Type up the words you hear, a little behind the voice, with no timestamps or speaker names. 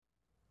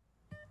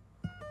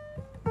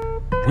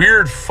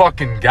weird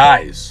fucking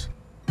guys.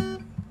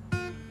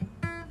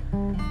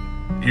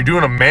 You're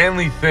doing a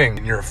manly thing,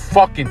 and you're a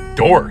fucking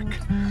dork.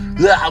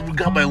 I've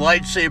got my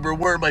lightsaber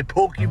wearing my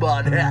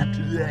Pokemon hat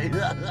today.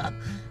 Like,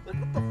 what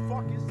the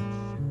fuck is this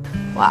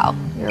shit? Wow,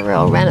 you're a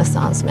real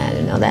Renaissance man,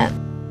 you know that?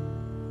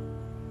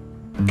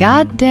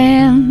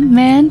 Goddamn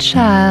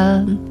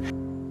man-child.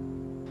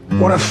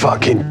 What a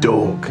fucking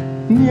dork.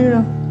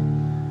 Yeah.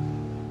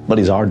 But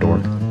he's our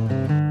dork.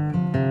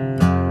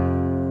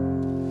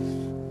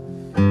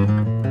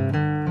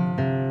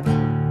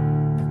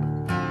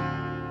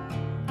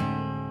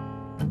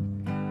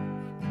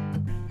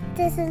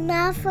 This is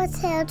not for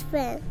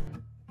children.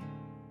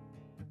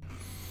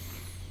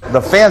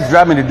 The fans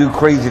drive me to do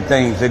crazy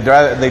things. They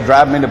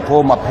drive me to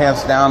pull my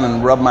pants down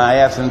and rub my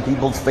ass in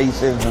people's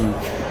faces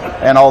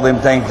and all them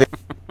things.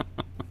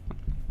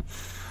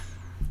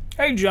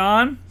 Hey,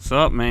 John. What's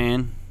up,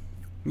 man?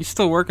 You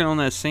still working on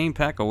that same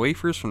pack of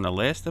wafers from the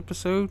last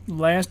episode?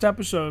 Last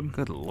episode.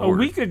 Good Lord. A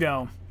week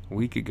ago. A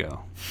week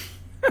ago.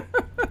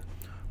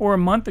 Or a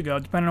month ago,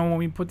 depending on when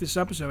we put this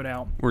episode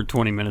out. Or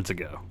 20 minutes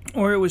ago.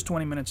 Or it was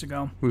 20 minutes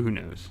ago. Who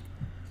knows?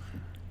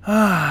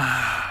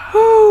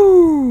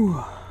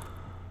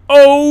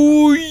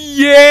 Oh,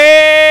 yeah!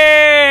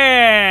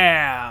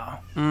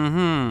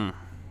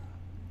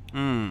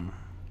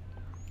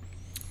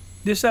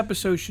 This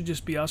episode should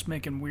just be us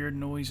making weird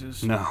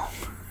noises. No.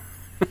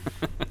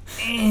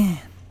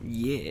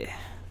 Yeah.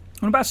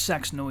 What about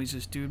sex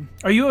noises, dude?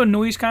 Are you a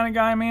noise kind of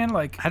guy, man?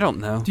 Like, I don't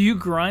know. do you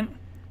grunt?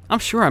 I'm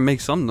sure I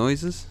make some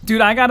noises.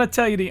 Dude, I gotta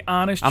tell you the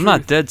honest truth. I'm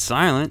not dead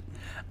silent.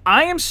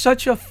 I am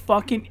such a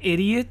fucking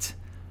idiot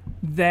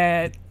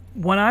that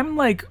when I'm,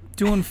 like,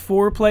 doing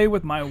foreplay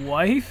with my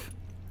wife,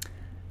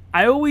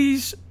 I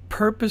always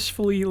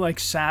purposefully, like,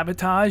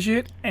 sabotage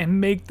it and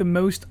make the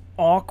most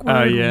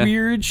awkward,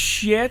 weird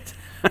shit.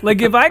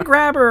 Like, if I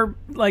grab her,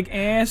 like,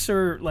 ass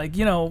or, like,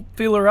 you know,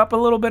 feel her up a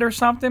little bit or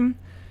something,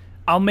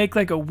 I'll make,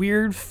 like, a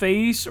weird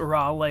face, or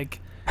I'll, like,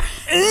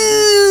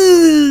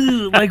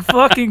 like,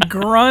 fucking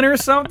grunt or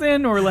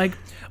something, or, like,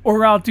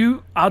 or I'll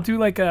do,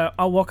 like,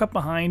 I'll walk up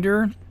behind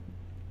her,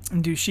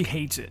 and, dude, she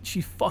hates it.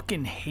 She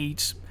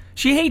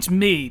hates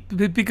me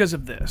because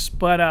of this,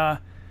 but,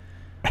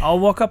 I'll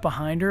walk up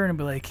behind her and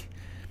be like,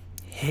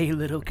 hey,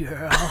 little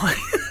girl.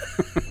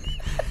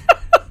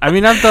 I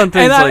mean, I've done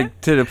things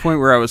like to the point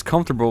where I was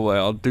comfortable. Like,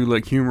 I'll do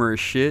like humorous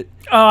shit.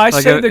 Oh, I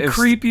like say the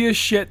creepiest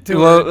shit to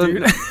her,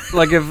 dude.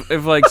 Like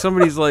if like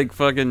somebody's like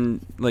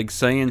fucking like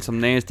saying some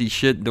nasty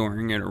shit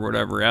during it or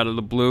whatever out of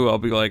the blue, I'll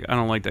be like, I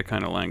don't like that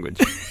kind of language.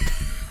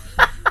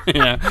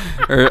 Yeah,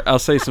 or I'll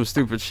say some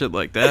stupid shit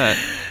like that.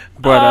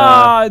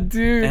 But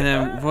dude. And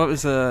then what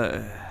was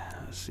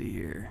let's see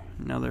here,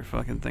 another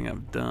fucking thing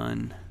I've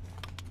done.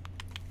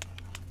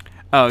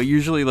 Oh,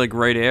 usually like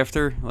right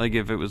after, like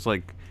if it was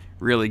like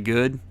really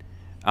good,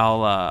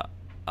 I'll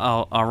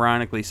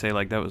ironically say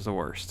like that was the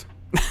worst.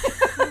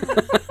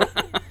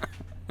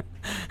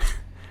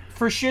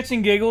 For shits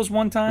and giggles,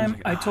 one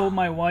time I told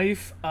my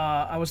wife,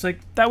 I was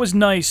like, that was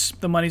nice,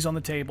 the money's on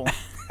the table.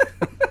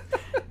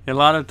 A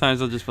lot of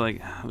times I'll just be like,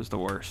 it was the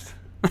worst.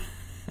 I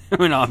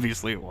mean,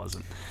 obviously it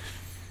wasn't.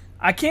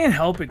 I can't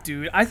help it,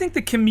 dude. I think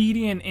the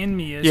comedian in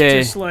me is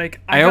just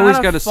like, I always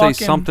got to say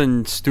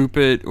something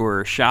stupid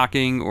or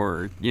shocking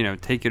or, you know,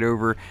 take it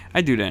over. I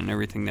do that in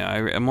everything now.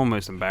 I'm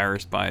almost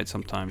embarrassed by it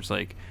sometimes.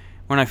 Like,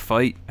 when I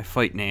fight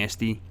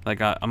nasty.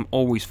 Like, I'm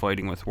always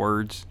fighting with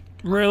words.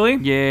 Really?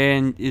 Yeah,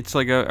 and it's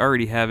like I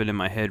already have it in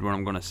my head what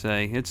I'm going to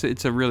say.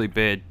 It's a really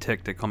bad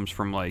tick that comes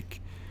from,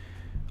 like,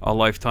 a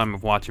lifetime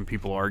of watching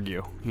people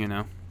argue, you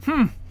know?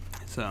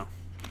 So,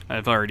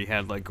 I've already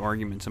had, like,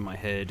 arguments in my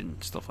head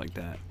and stuff like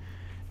that.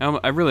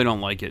 I really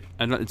don't like it.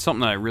 It's something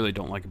that I really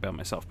don't like about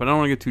myself, but I don't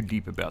want to get too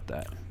deep about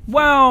that.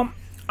 Well,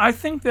 I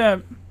think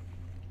on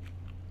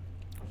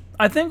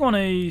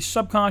a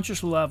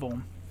subconscious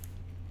level,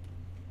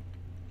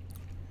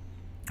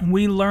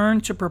 we learn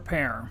to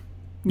prepare,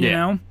 you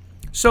know?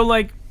 So,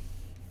 like,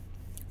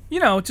 you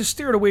know, to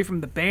steer it away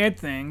from the bad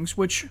things,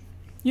 which,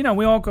 you know,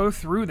 we all go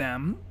through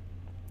them.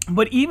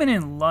 But even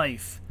in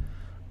life,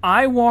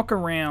 I walk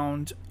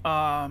around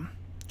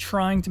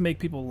trying to make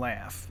people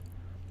laugh.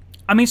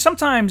 I mean,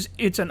 sometimes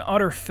it's an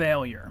utter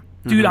failure.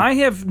 Dude, I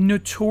have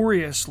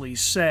notoriously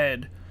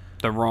said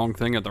the wrong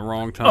thing at the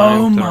wrong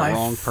time to the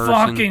wrong person.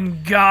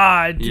 Fucking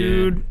God,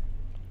 dude. Yeah.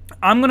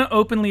 I'm going to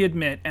openly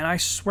admit, and I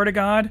swear to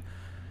God,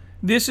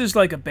 this is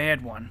like a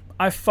bad one.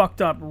 I fucked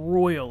up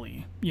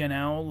royally, you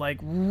know? Like,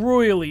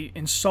 royally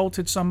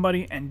insulted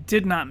somebody and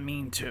did not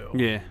mean to.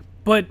 Yeah.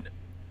 But,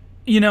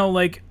 you know,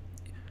 like,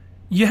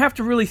 you have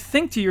to really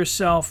think to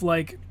yourself,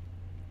 like,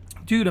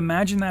 dude,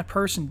 imagine that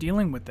person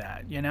dealing with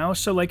that, you know?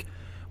 So, like,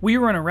 we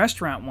were in a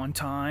restaurant one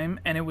time,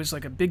 and it was,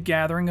 like, a big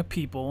gathering of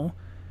people,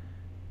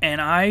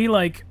 and I,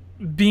 like,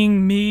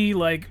 being me,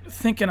 like,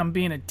 thinking I'm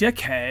being a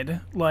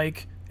dickhead,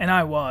 like, and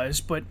I was,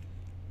 but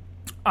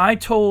I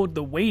told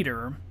the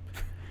waiter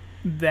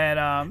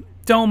that,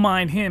 don't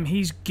mind him,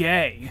 he's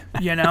gay,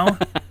 you know?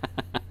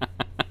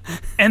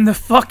 And the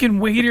fucking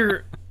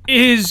waiter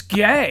is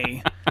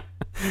gay.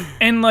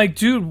 And like,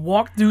 dude,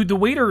 the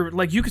waiter,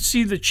 like, you could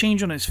see the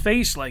change on his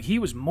face. Like, he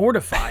was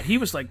mortified. He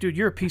was like, dude,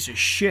 you're a piece of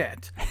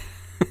shit.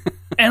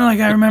 And like,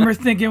 I remember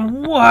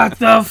thinking, what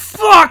the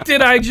fuck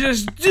did I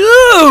just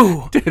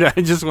do? Dude,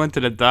 I just went to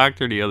the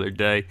doctor the other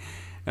day,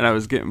 and I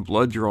was getting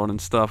blood drawn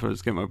and stuff. I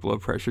was getting my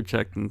blood pressure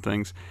checked and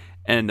things.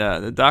 And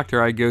the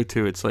doctor I go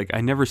to, it's like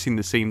I never seen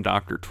the same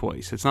doctor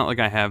twice. It's not like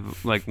I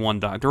have like one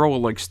doctor. They're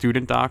all like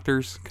student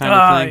doctors kind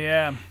of thing.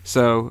 Yeah.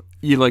 So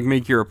you like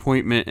make your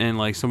appointment and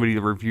like somebody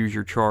reviews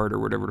your chart or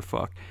whatever the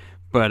fuck.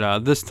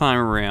 But this time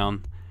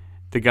around,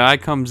 the guy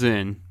comes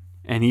in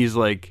and he's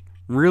like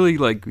really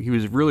like he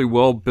was really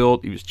well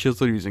built. He was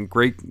chiseled. He was in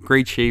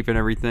great shape and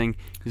everything.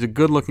 He's a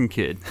good looking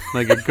kid,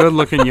 like a good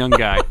looking young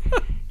guy.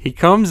 He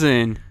comes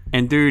in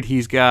and dude,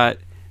 he's got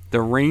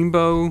the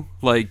rainbow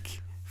like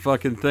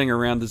fucking thing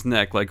around his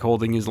neck, like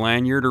holding his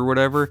lanyard or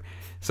whatever.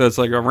 So it's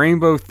like a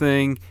rainbow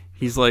thing.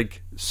 He's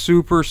like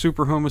super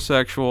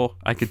homosexual.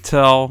 I could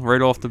tell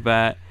right off the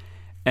bat.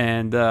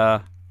 And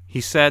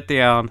he sat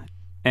down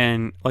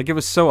and like it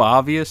was so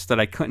obvious that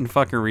I couldn't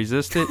fucking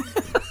resist it.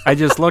 I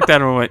just looked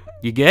at him and went,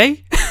 "You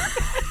gay?"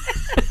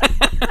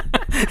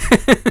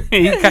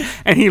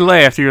 And he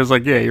laughed. He was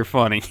like, "Yeah, you're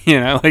funny,"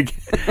 like.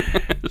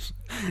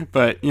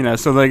 But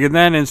so like in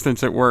that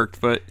instance it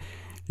worked. But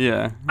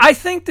yeah, I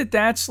think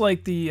that's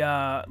like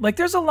the like.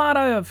 There's a lot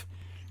of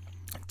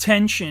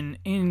tension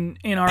in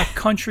our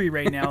country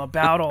right now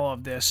about all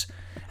of this,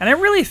 and I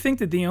really think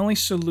that the only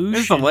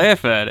solution is to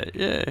laugh at it.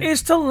 Yeah,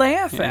 is to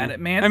laugh at it,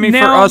 man. I mean,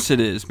 now, for us it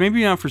is.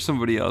 Maybe not for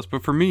somebody else,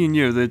 but for me and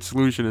you, the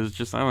solution is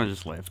just I want to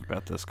just laugh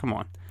about this. Come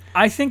on.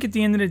 I think at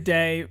the end of the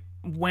day,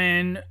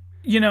 when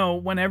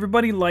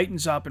everybody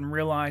lightens up and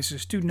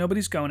realizes, dude,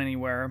 nobody's going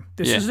anywhere.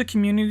 This is a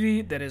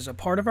community that is a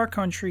part of our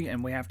country,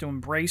 and we have to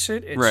embrace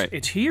it.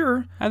 It's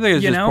here. I think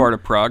it's just part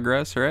of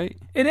progress, right?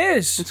 It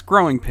is. It's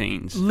growing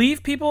pains.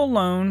 Leave people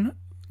alone.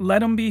 Let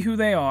them be who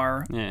they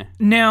are. Yeah.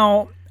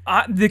 Now,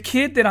 the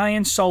kid that I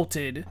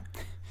insulted,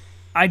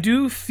 I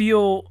do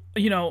feel,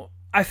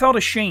 I felt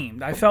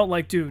ashamed. I felt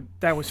like, dude,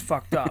 that was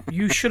fucked up.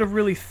 You should have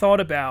really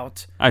thought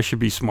about. I should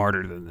be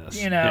smarter than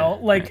this.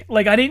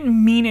 Like I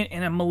didn't mean it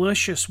in a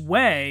malicious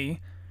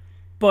way,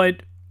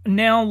 but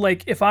now,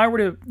 like, if I were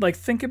to like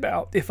think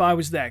about if I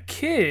was that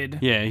kid.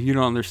 Yeah, you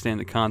don't understand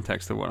the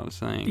context of what I'm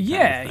saying.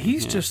 Yeah,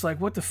 he's just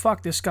like, what the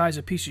fuck? This guy's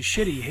a piece of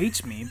shit. He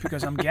hates me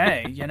because I'm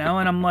gay, And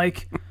I'm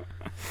like.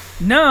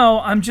 No,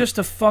 I'm just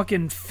a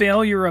fucking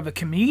failure of a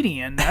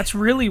comedian. That's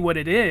really what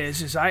it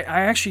is I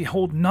actually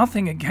hold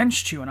nothing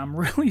against you, and I'm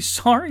really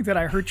sorry that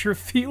I hurt your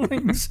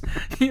feelings,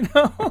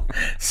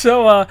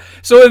 So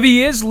if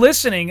he is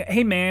listening,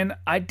 hey man,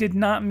 I did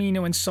not mean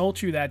to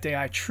insult you that day.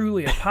 I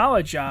truly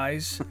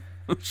apologize.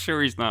 I'm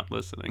sure he's not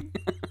listening.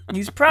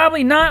 He's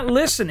probably not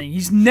listening.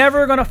 He's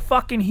never going to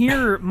fucking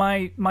hear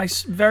my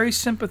very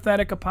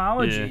sympathetic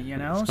apology,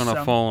 It's going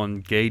to fall on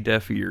gay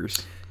deaf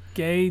ears.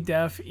 Gay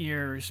deaf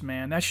ears,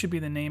 man. That should be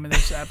the name of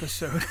this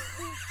episode.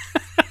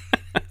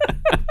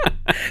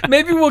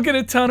 Maybe we'll get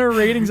a ton of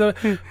ratings.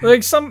 Like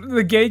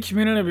the gay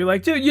community will be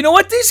like, dude, you know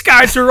what? These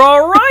guys are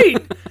all right.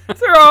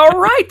 They're all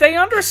right. They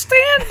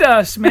understand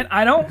us, man.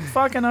 I don't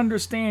fucking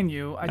understand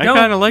you. I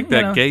kind of like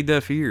that. Gay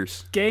deaf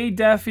ears. Gay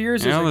deaf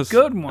ears is a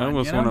good one. I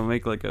almost want to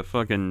make like a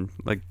fucking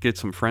get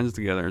some friends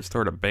together and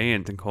start a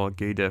band and call it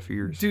Gay Deaf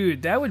Ears.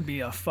 Dude, that would be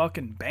a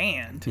fucking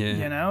band.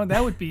 Yeah.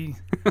 That would be.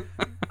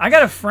 I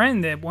got a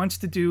friend that wants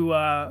to do.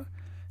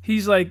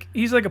 He's like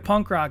a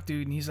punk rock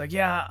dude, and he's like,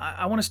 yeah,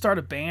 I want to start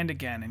a band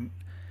again. And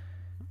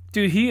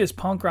dude, he is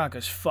punk rock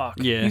as fuck.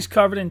 Yeah. He's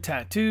covered in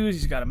tattoos.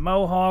 He's got a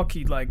mohawk.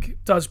 He like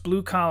does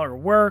blue collar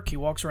work. He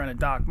walks around in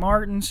Doc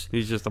Martens.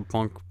 He's just a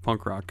punk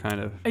rock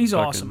kind of. He's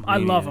awesome. I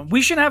love him.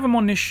 We should have him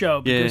on this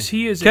show because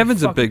he is.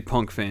 Kevin's a big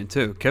punk fan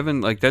too. Kevin,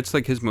 like that's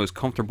like his most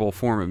comfortable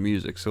form of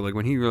music. So like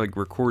when he like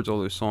records all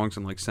those songs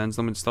and like sends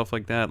them and stuff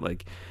like that,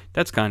 like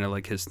that's kind of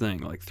like his thing.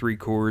 Like 3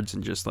 chords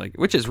and just like,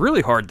 which is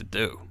really hard to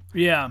do.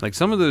 Yeah. Like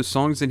some of those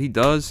songs that he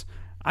does,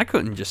 I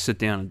couldn't just sit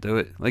down and do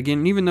it. Like,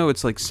 and even though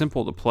it's like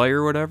simple to play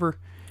or whatever,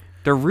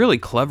 they're really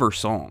clever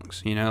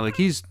songs. Like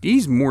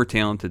he's more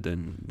talented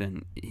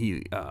than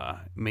he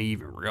may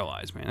even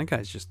realize. Man, that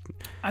guy's just.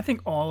 I think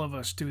all of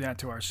us do that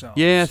to ourselves.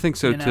 Yeah, I think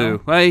so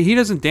too. He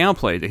doesn't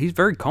downplay it. He's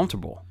very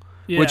comfortable,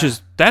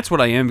 that's what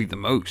I envy the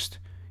most.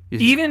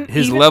 Even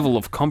his level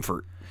of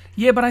comfort.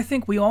 Yeah, but I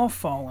think we all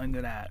fall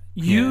into that.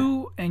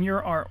 You and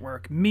your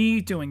artwork, me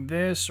doing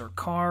this or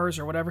Cars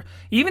or whatever.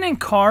 Even in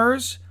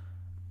Cars,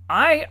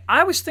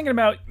 I was thinking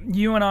about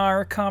you and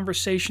our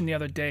conversation the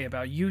other day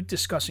about you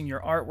discussing your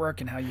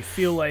artwork and how you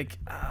feel like,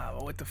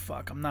 what the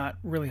fuck, I'm not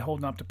really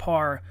holding up to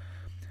par.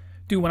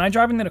 Dude, when I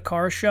drive into the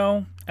car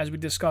show, as we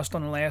discussed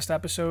on the last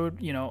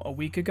episode, a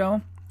week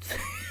ago,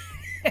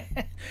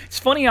 it's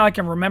funny how I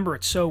can remember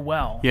it so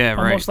well. Yeah,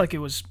 right. Almost like it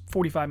was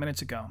 45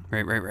 minutes ago.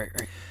 Right.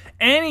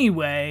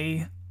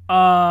 Anyway,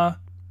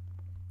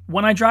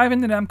 when I drive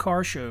into them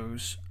car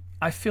shows,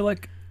 I feel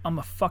like I'm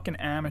a fucking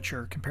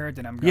amateur compared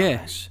to them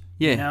guys.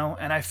 Yeah.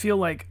 And I feel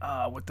like,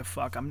 what the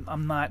fuck,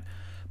 I'm not.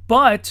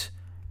 But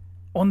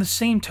on the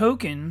same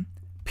token,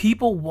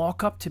 people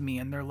walk up to me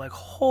and they're like,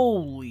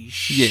 "Holy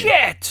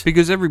shit!"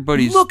 Because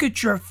everybody's Look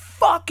at your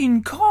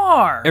fucking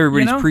car.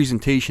 everybody's you know?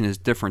 presentation is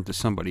different to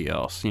somebody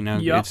else. You know,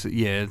 Yup.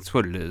 it's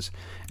what it is,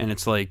 and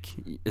it's like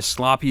as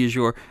sloppy as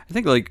your. I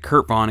think like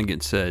Kurt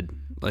Vonnegut said,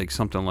 like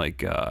something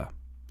like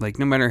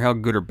no matter how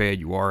good or bad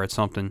you are at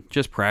something,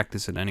 just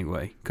practice it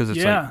anyway, because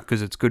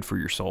it's good for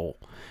your soul,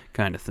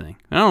 kind of thing.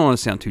 I don't want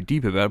to sound too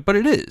deep about it, but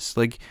it is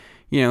like,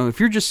 you know, if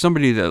you're just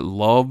somebody that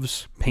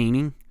loves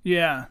painting.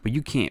 Yeah. But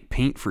you can't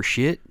paint for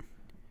shit.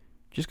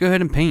 Just go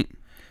ahead and paint.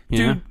 You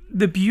Dude, know?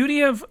 the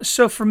beauty of...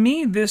 So for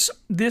me, this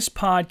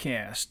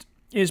podcast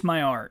is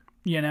my art,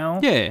 you know?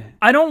 Yeah.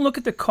 I don't look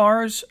at the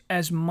cars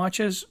as much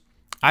as...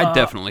 I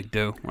definitely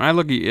do. When I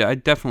look at you, I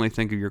definitely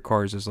think of your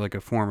cars as like a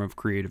form of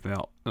creative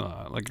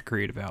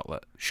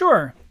outlet.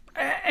 Sure.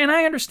 And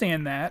I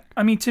understand that.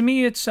 I mean, to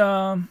me, it's...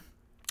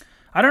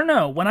 I don't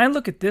know. When I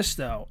look at this,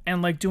 though,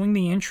 and like doing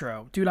the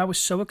intro, dude, I was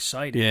so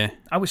excited. Yeah.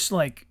 I was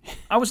like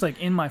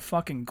in my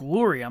fucking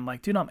glory. I'm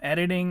like, dude, I'm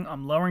editing,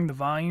 I'm lowering the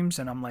volumes,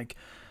 and I'm like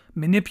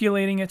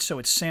manipulating it so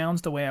it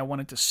sounds the way I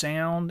want it to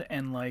sound,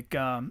 and like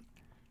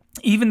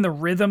even the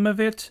rhythm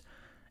of it,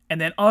 and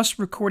then us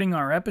recording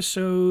our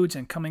episodes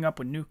and coming up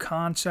with new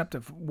concept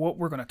of what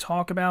we're going to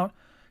talk about.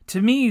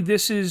 To me,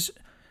 this is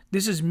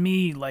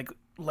me like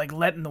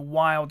letting the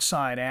wild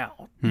side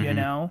out, you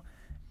know?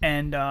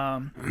 And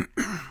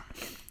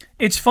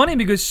it's funny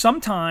because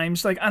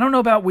sometimes, like, I don't know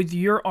about with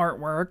your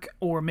artwork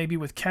or maybe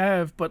with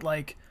Kev, but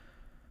like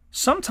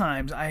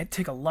sometimes I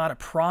take a lot of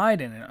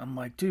pride in it. I'm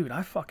like, dude,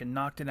 I fucking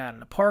knocked it out of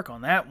the park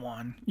on that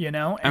one, you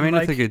know? And I mean,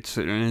 like, I think it's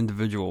an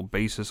individual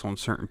basis on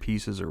certain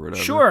pieces or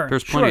whatever. Sure.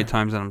 There's plenty of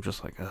times that I'm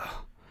just like, ugh.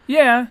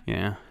 Yeah.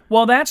 Yeah.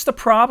 Well, that's the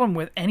problem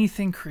with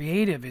anything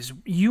creative is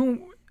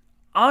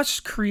us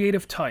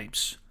creative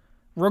types,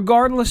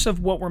 regardless of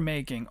what we're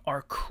making,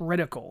 are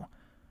critical.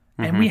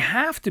 And we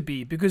have to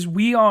be, because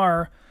we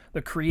are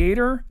the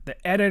creator, the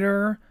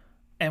editor,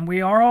 and we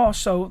are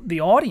also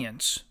the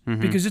audience,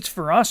 because it's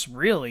for us,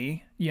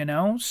 really, you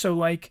know? So,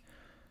 like,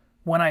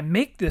 when I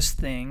make this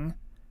thing,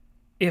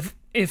 if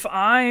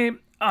I'm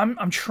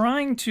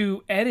trying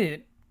to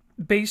edit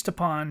based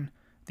upon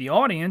the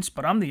audience,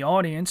 but I'm the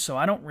audience, so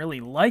I don't really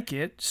like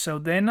it. So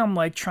then I'm,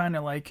 like, trying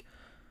to, like,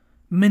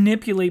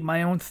 manipulate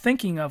my own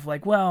thinking of,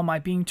 like, well, am I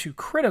being too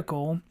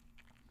critical?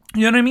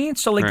 You know what I mean?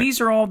 So, like,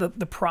 these are all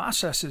the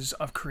processes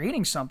of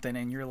creating something,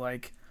 and you're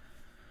like,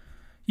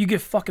 you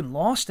get fucking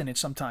lost in it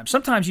sometimes.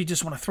 Sometimes you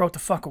just want to throw it the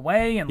fuck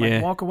away and,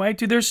 like, walk away.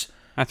 Dude,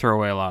 I throw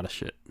away a lot of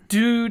shit.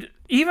 Dude,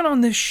 even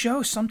on this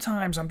show,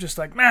 sometimes I'm just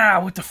like,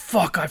 what the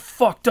fuck? I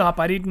fucked up.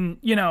 I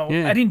didn't,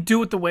 I didn't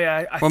do it the way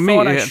I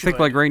thought I should. I think,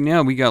 like, right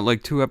now, we got,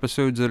 like, 2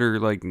 episodes that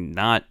are, like,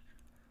 not,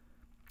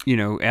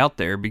 out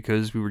there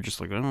because we were just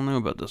like, I don't know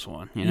about this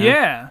one, you know?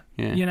 Yeah.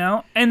 You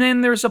know? And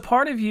then there's a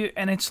part of you,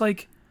 and it's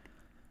like,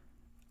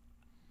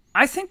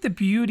 I think the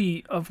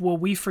beauty of what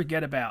we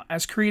forget about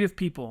as creative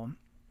people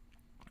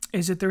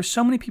is that there's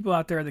so many people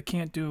out there that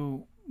can't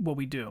do what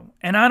we do.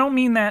 And I don't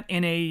mean that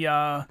in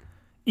a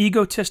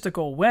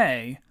egotistical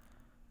way.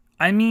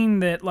 I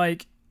mean that,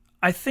 like,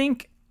 I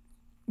think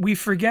we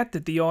forget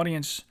that the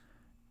audience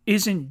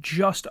isn't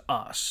just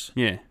us.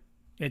 Yeah.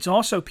 It's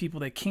also people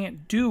that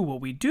can't do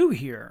what we do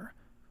here.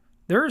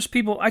 There's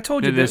people, I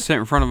told you They this. sit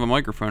in front of a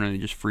microphone and they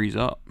just freeze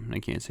up. They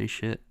can't say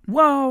shit.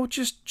 Well,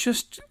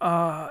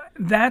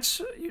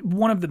 that's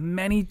one of the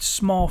many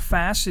small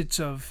facets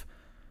of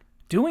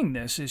doing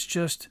this, is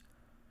just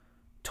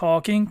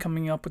talking,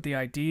 coming up with the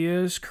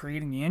ideas,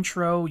 creating the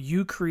intro,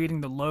 you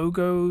creating the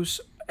logos,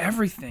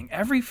 everything.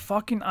 Every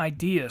fucking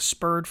idea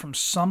spurred from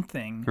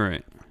something.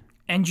 Right.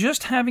 And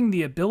just having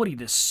the ability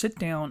to sit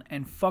down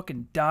and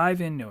fucking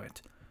dive into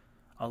it.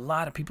 A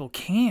lot of people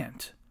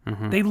can't.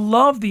 They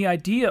love the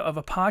idea of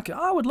a podcast.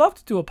 Oh, I would love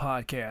to do a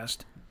podcast.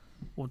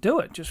 Well, do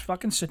it. Just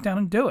fucking sit down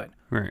and do it.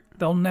 Right.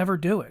 They'll never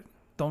do it.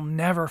 They'll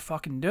never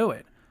fucking do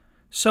it.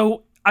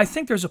 So I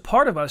think there's a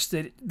part of us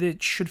that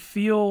should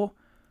feel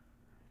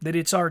that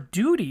it's our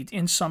duty,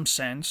 in some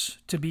sense,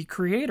 to be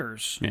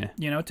creators.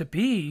 Yeah. To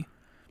be...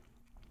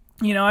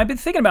 I've been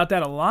thinking about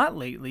that a lot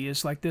lately,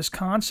 is like this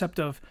concept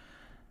of...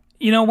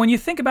 when you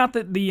think about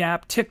the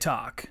app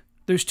TikTok,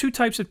 there's 2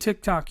 types of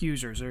TikTok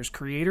users. There's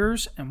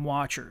creators and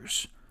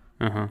watchers.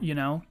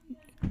 And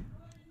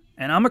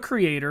I'm a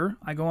creator.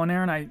 I go on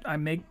there and I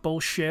make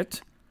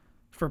bullshit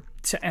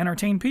to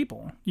entertain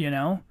people,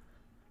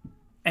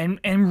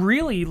 And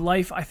really,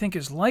 life, I think,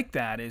 is like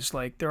that. Is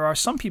like, there are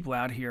some people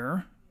out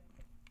here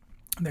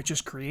that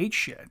just create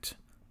shit.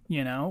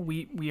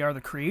 We are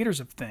the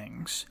creators of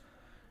things.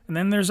 And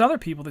then there's other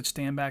people that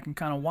stand back and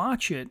kind of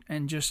watch it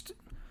and just,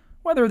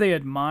 whether they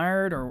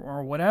admire it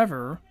or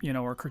whatever,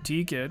 or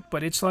critique it.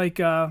 But it's like,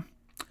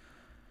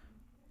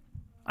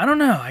 I don't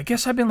know. I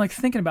guess I've been, like,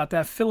 thinking about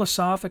that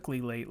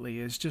philosophically lately.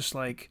 Is just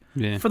like,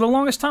 for the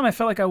longest time, I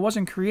felt like I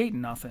wasn't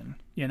creating nothing,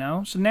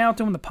 So now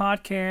doing the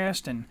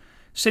podcast and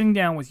sitting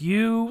down with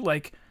you,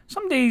 like,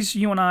 some days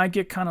you and I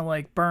get kind of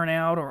like burnt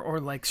out or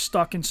like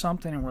stuck in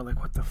something, and we're like,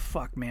 what the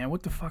fuck, man?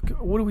 What the fuck?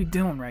 What are we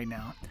doing right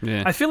now?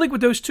 Yeah. I feel like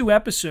with those 2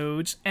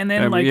 episodes, and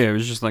then like... Yeah, it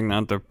was just like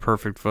not the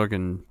perfect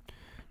fucking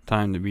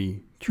time to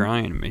be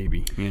trying,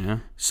 maybe, you know?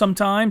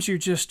 Sometimes you're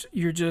just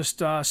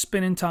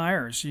spinning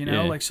tires, you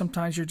know? Yeah. Like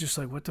sometimes you're just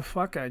like, what the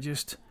fuck? I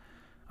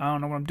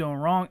don't know what I'm doing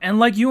wrong. And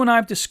like you and I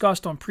have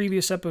discussed on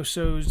previous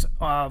episodes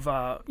of,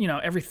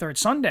 every third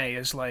Sunday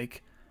is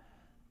like,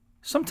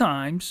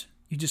 sometimes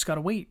you just got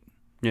to wait.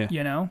 Yeah.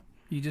 You know?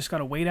 You just got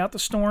to wait out the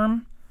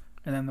storm,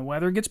 and then the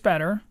weather gets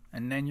better,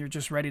 and then you're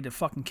just ready to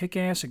fucking kick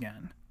ass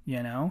again,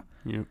 you know?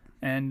 Yep.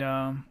 And,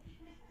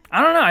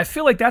 I don't know. I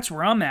feel like that's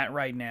where I'm at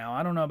right now.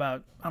 I don't know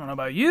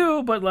about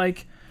you, but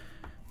like,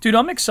 dude,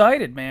 I'm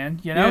excited, man.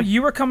 You know,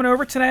 You were coming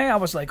over today. I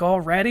was like all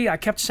ready. I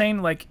kept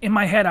saying, like, in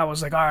my head, I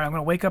was like, all right, I'm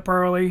going to wake up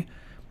early.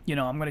 You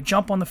know, I'm going to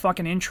jump on the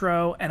fucking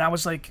intro. And I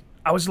was like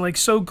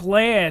so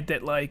glad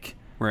that like,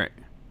 right.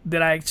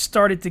 that I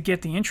started to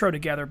get the intro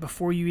together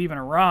before you even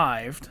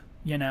arrived,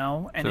 you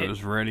know. And So it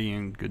was ready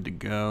and good to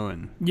go,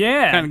 and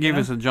yeah, kind of gave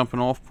us a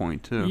jumping off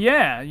point too.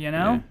 Yeah, you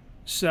know. Yeah.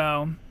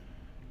 So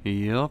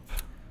Yep.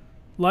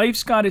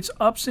 life's got its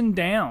ups and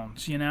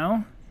downs, you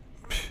know.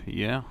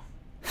 Yeah.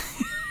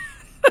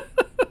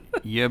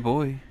 Yeah,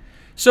 boy.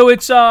 So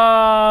it's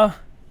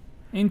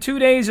in 2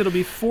 days it'll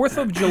be 4th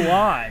of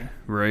July.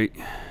 Right.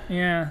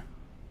 Yeah.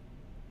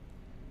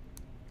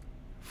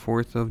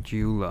 4th of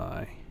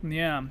July.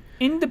 Yeah.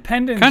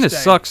 Independence Kind of Day.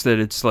 sucks that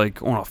it's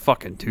like on a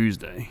fucking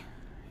Tuesday.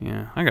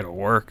 Yeah, I gotta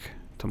work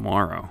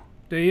tomorrow.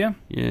 Do you?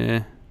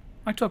 Yeah.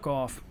 I took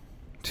off.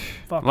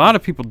 Fuck A lot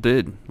of people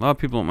did. A lot of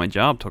people at my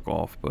job took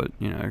off, but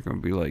you know, there's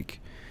gonna be like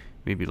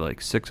maybe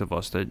like 6 of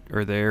us that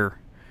are there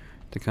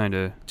to kind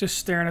of. Just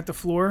staring at the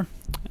floor.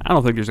 I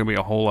don't think there's gonna be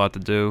a whole lot to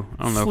do.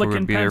 I don't know if we're gonna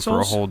Flicking be there for a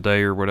pencils? whole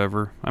day or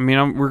whatever. I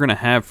mean, we're gonna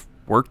have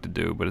work to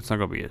do, but it's not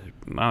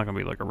gonna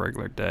be like a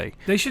regular day.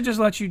 They should just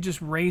let you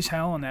just raise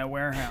hell in that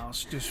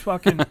warehouse. Just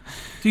fucking.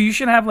 Dude, you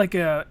should have like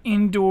a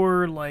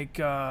indoor like.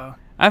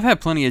 I've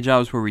had plenty of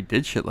jobs where we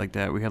did shit like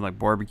that. We had like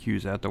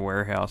barbecues at the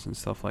warehouse and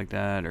stuff like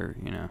that, or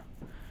you know.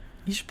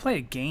 You should play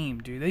a game,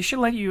 dude. They should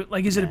let you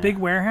like. Is it a big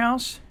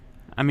warehouse?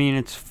 I mean,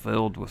 it's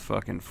filled with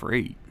fucking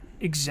freight.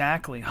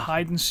 Exactly.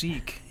 Hide and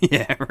seek.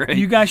 Yeah, right.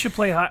 You guys should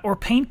play or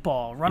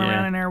paintball. Run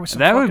around in there with some.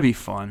 That would fucking- be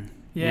fun.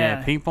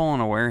 Yeah. Paintball in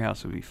a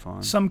warehouse would be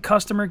fun. Some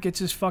customer gets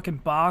his fucking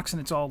box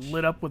and it's all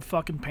lit up with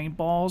fucking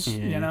paintballs.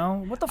 Yeah. You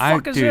know what the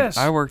fuck is this?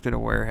 I worked at a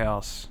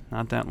warehouse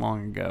not that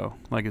long ago,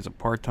 like as a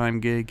part-time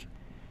gig.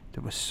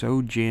 That was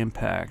so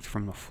jam-packed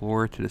from the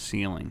floor to the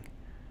ceiling,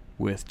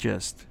 with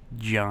just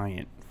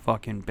giant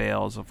fucking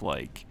bales of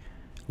like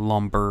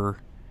lumber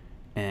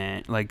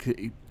and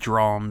like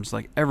drums.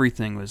 Like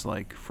everything was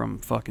like from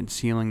fucking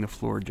ceiling to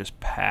floor, just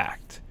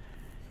packed.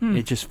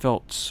 It just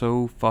felt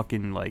so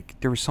fucking like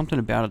there was something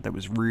about it that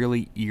was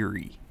really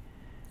eerie.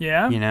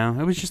 Yeah. You know,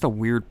 it was just a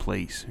weird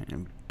place. A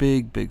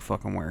big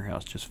fucking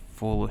warehouse just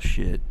full of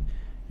shit.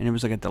 And it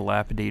was like a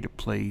dilapidated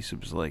place. It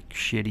was like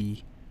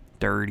shitty,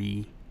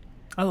 dirty.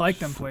 I like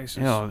them places.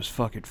 Yeah, it was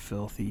fucking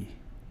filthy.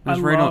 It I was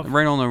right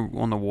love-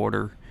 on the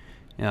water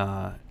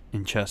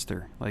in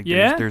Chester. Like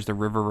Yeah? there's the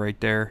river right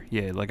there.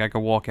 Yeah, like I could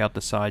walk out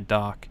the side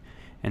dock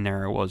and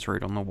there it was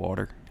right on the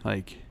water.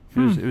 Like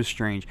it was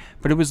strange.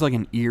 But it was like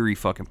an eerie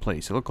fucking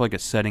place. It looked like a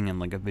setting in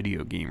like a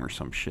video game or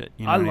some shit.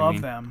 You know I what love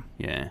mean? them.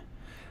 Yeah.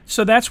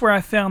 So that's where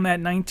I found that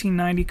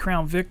 1990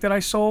 Crown Vic that I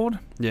sold.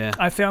 Yeah.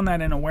 I found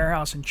that in a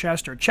warehouse in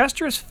Chester.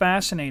 Chester is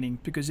fascinating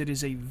because it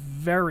is a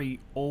very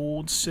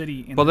old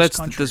city in this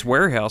country. This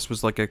warehouse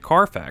was like a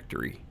car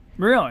factory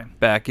Really?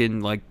 back in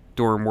like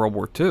during World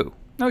War II.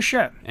 No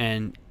shit.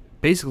 And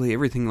basically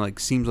everything like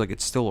seems like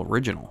it's still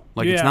original.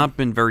 Like it's Yeah. not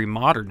been very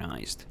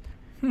modernized.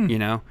 You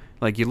know?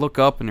 Like you look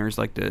up and there's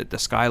like the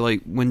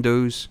skylight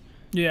windows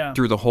Yeah.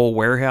 through the whole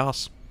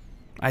warehouse.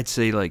 I'd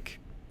say like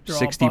They're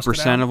all busted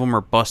 60% out. of them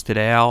are busted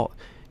out.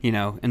 You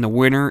know, in the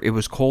winter it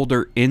was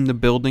colder in the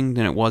building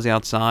than it was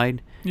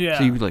outside. Yeah.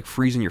 So you were like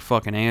freezing your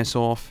fucking ass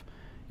off.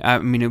 I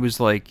mean, it was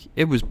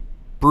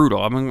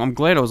brutal. I mean, I'm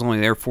glad I was only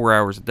there 4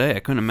 hours a day.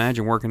 I couldn't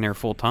imagine working there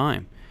full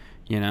time.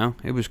 You know,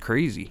 it was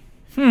crazy.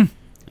 Yeah.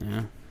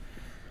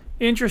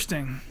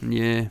 Interesting.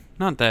 Yeah,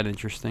 not that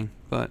interesting,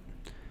 but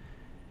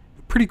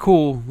pretty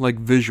cool, like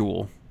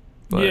visual.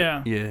 But,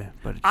 Yeah. Yeah,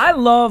 but it's, I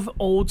love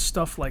old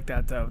stuff like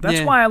that, though. That's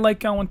Yeah. why I like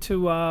going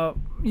to,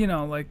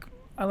 like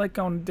I like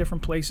going to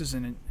different places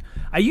in it.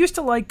 I used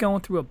to like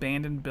going through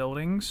abandoned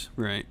buildings.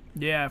 right.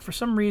 Yeah, for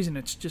some reason,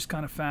 it's just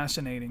kind of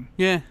fascinating.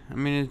 Yeah, I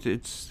mean,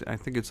 it's. I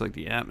think it's like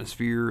the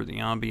atmosphere, the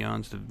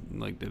ambiance,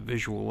 the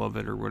visual of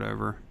it, or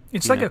whatever.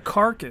 It's you like know? a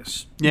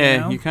carcass. Yeah, you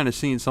know? you're kind of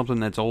seeing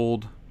something that's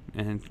old,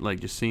 and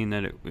like just seeing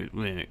that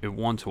it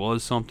once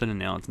was something, and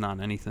now it's not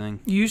anything.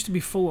 You used to be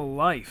full of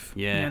life.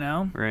 Yeah. You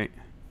know? Right.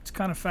 It's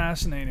kind of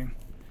fascinating.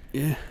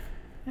 Yeah.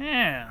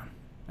 Yeah.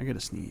 I gotta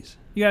sneeze.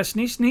 You gotta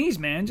sneeze,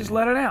 man. Just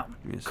let it out.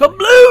 Give me a second.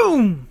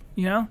 Kabloom!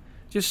 You know?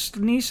 Just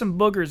sneeze some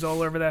boogers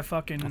all over that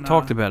fucking... I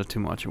talked about it too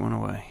much. It went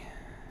away.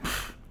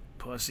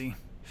 Pussy.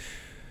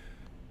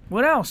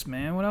 What else,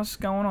 man? What else is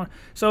going on?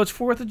 So it's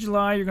 4th of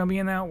July. You're gonna be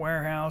in that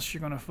warehouse. You're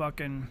gonna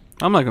fucking.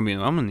 I'm not gonna be.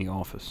 I'm in the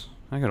office.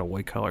 I got a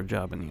white collar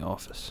job in the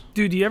office.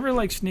 Dude, do you ever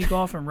like sneak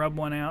off and rub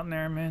one out in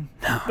there, man?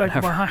 No, like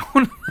never. behind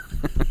one.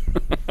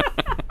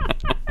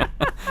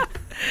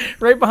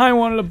 Right behind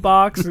one of the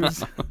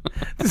boxes.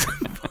 Just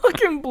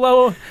fucking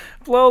blow a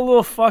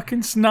little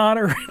fucking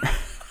snotter.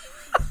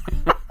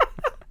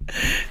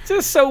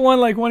 Just so one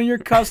of your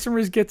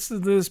customers gets to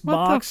this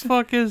box. What the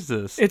fuck is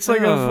this? It's like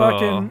a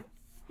fucking,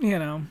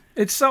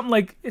 it's something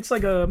like, it's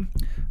like a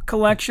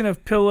collection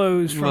of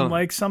pillows from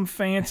like some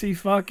fancy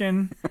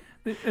fucking,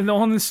 and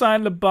on the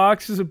side of the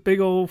box is a big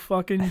old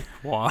fucking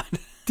what?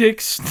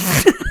 Dick's.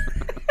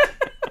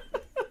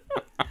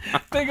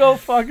 Big old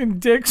fucking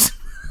dicks.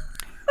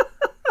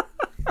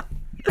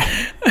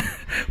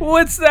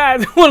 What's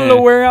that? One of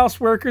the warehouse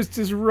workers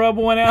just rub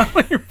one out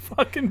on your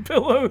fucking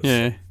pillows.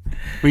 Yeah.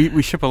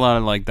 We ship a lot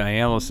of like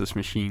dialysis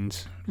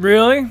machines.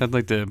 Really? I'd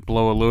like to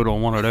blow a load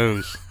on one of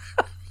those.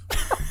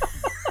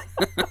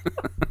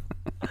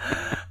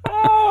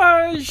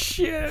 Oh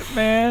shit,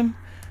 man.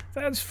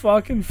 That's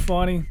fucking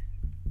funny.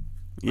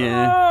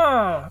 Yeah.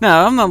 Oh.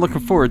 No, I'm not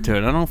looking forward to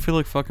it. I don't feel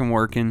like fucking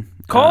working.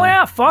 Call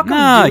out. Fuck them,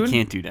 no, dude. I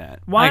can't do that.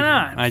 Why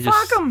not? I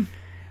Fuck them.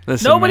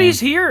 Listen,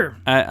 Nobody's man, here.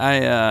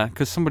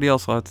 Because somebody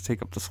else will have to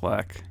take up the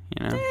slack,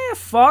 you know? Yeah,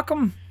 fuck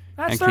them.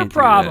 That's their can't do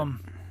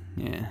problem. that.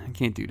 Yeah, I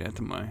can't do that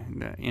to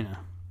you know.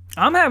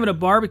 I'm having a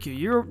barbecue.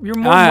 You're more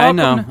than I welcome.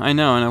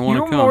 know, and I want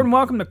to come. You're more than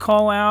welcome to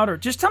call out, or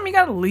just tell me you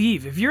gotta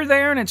leave. If you're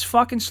there and it's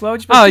fucking slow,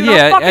 just be Oh like, dude,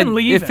 yeah, I'm fucking and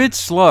leaving. if it's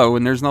slow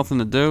and there's nothing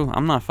to do,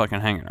 I'm not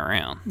fucking hanging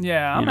around.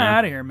 Yeah, I'm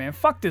out of here, man.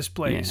 Fuck this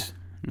place.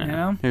 Yeah, no, you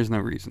know? There's no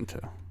reason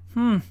to.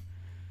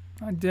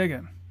 I dig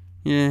it.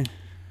 Yeah.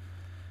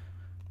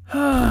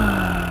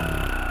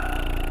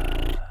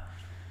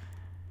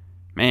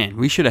 Man,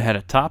 we should have had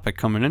a topic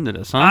coming into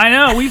this, huh? I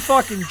know, we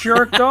fucking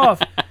jerked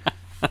off.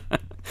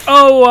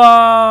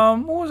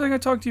 Oh, what was I going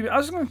to talk to you about? I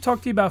was going to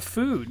talk to you about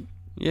food.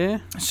 Yeah?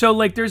 So,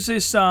 there's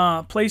this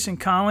place in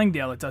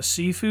Collingdale that does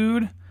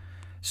seafood.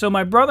 So,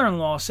 my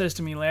brother-in-law says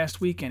to me last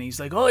weekend, he's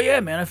like, oh, yeah,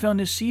 man, I found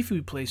this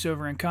seafood place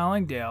over in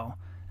Collingdale.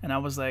 And I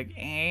was like,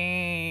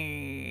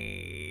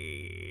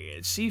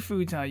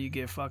 seafood's how you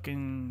get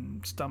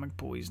fucking stomach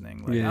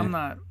poisoning. Like, Yeah. I'm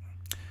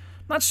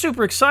not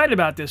super excited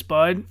about this,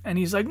 bud. And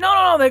he's like,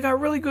 no, they got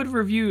really good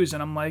reviews.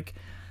 And I'm like,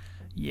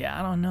 yeah,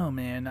 I don't know,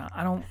 man.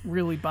 I don't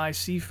really buy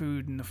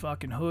seafood in the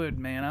fucking hood,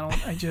 man.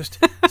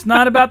 It's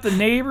not about the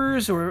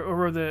neighbors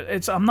or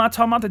I'm not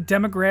talking about the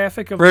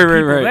demographic of the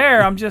people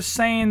there. I'm just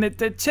saying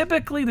that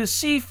typically the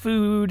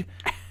seafood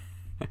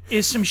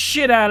is some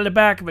shit out of the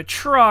back of a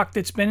truck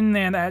that's been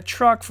in that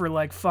truck for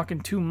like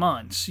fucking 2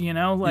 months, you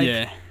know?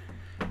 Yeah.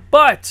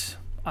 But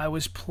I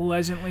was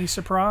pleasantly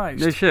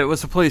surprised. No shit,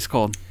 what's the place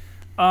called?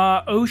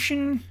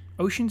 Ocean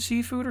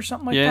Seafood or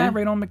something like that,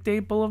 right on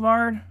McDade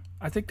Boulevard.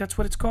 I think that's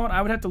what it's called.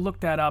 I would have to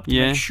look that up to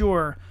make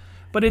sure.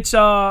 But it's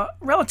a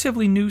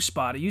relatively new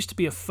spot. It used to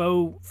be a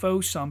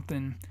faux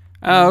something.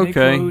 Oh,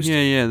 okay.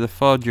 Yeah, the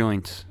pho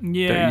joints.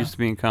 Yeah. That used to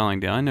be in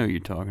Collingdale. I know what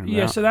you're talking about.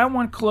 Yeah, so that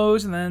one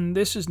closed, and then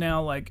this is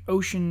now like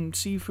Ocean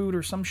Seafood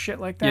or some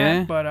shit like that.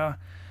 Yeah. But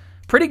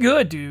pretty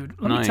good,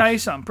 dude. Let me Nice. tell you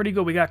something. Pretty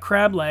good. We got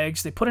crab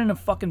legs. They put it in a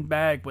fucking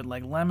bag with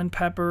like lemon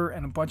pepper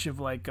and a bunch of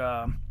like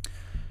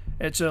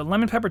it's a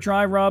lemon pepper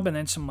dry rub and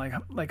then some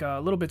like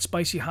a little bit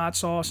spicy hot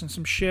sauce and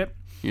some shit.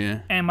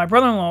 Yeah. And my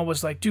brother-in-law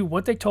was like, dude,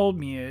 what they told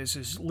me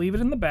is leave it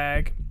in the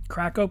bag,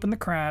 crack open the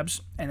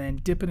crabs, and then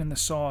dip it in the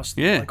sauce.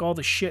 Yeah. Like all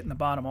the shit in the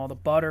bottom, all the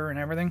butter and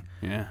everything.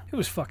 Yeah. It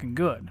was fucking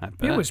good. I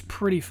bet. It was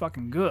pretty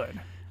fucking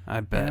good. I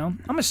bet. You know?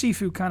 I'm a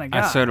seafood kind of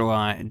guy. So do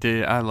I.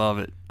 Dude, I love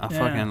it. I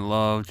fucking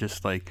love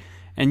just like...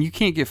 And you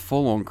can't get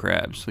full on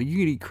crabs. So you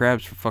can eat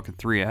crabs for fucking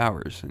 3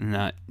 hours and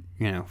not,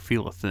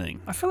 feel a thing.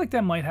 I feel like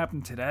that might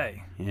happen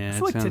today. Yeah, I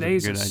feel like sounds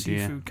today's like a a good idea.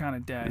 seafood kind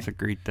of day. It's a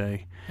great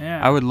day.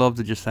 Yeah. I would love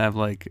to just have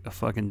like a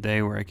fucking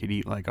day where I could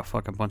eat like a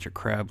fucking bunch of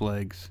crab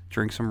legs,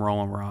 drink some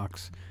Rolling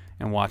Rocks,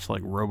 and watch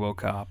like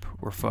RoboCop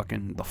or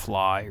fucking The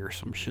Fly or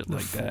some shit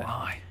like that.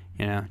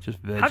 Just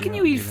veg. How can out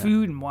you and eat do that.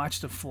 food and watch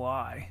The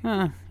Fly?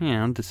 I'm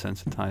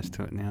desensitized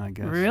to it now, I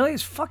guess. Really?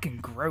 It's fucking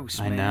gross,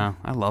 man. I know.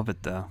 I love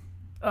it though.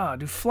 Oh,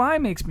 dude, Fly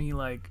makes me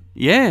like...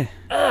 Yeah.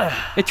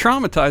 It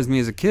traumatized me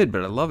as a kid,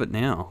 but I love it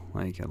now.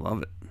 Like, I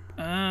love it.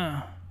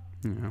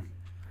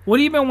 What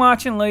have you been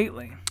watching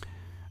lately?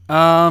 You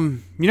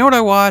know what I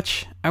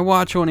watch? I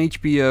watch on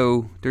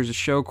HBO. There's a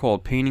show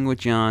called Painting with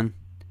John,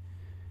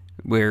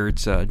 where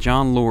it's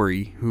John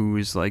Laurie, who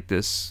is like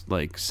this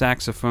like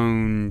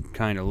saxophone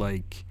kind of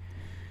like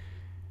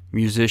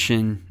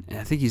musician.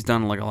 I think he's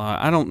done like a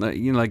lot. I don't know,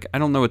 I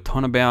don't know a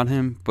ton about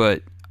him,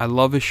 but I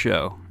love his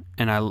show,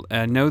 and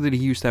I know that he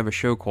used to have a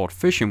show called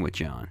Fishing with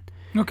John.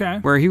 Okay.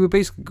 Where he would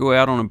basically go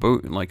out on a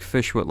boat and like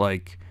fish with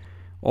like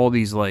all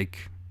these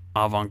like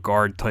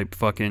avant-garde type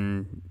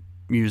fucking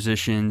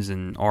musicians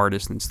and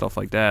artists and stuff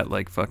like that,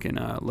 like fucking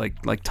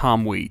like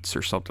Tom Waits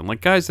or something,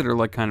 like guys that are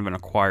like kind of an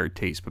acquired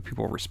taste, but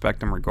people respect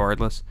them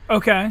regardless.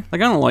 Okay.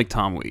 Like I don't like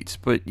Tom Waits,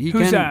 but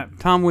Who's that?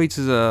 Tom Waits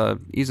is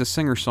he's a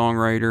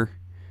singer-songwriter.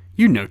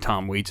 You know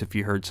Tom Waits if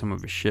you heard some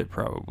of his shit,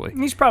 probably.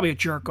 He's probably a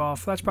jerk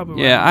off. That's probably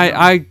what Yeah,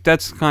 I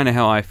that's kind of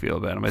how I feel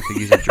about him. I think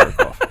he's a jerk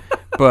off.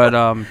 But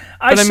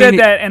I said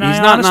that, and he's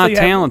I not honestly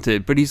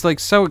talented, but he's like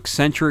so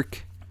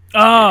eccentric.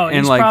 Oh, and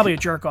he's like, probably a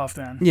jerk off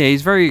then. Yeah,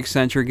 he's very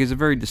eccentric. He has a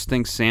very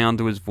distinct sound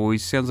to his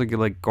voice. Sounds like he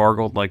like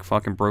gargled like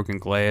fucking broken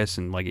glass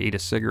and like ate a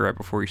cigarette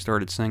before he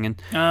started singing.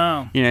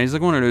 Oh. Yeah, he's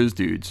like one of those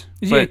dudes.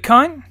 Is he a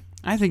cunt?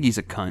 I think he's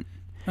a cunt.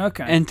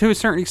 Okay. And to a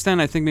certain extent,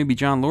 I think maybe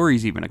John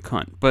Lurie's even a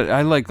cunt. But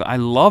I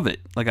love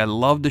it. Like, I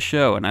love the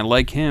show, and I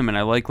like him, and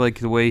I like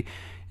the way,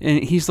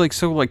 and he's like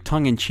so like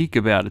tongue in cheek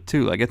about it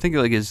too. Like, I think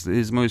like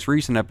his most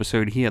recent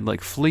episode, he had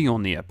like Flea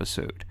on the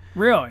episode.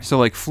 Really? So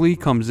like Flea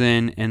comes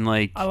in and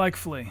like I like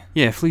Flea.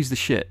 Yeah, Flea's the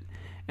shit.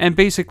 And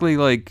basically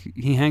like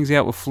he hangs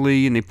out with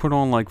Flea, and they put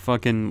on like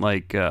fucking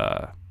like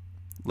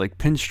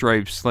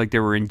pinstripes, like they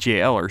were in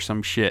jail or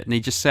some shit, and they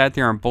just sat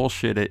there and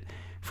bullshitted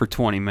for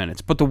 20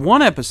 minutes. But the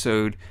one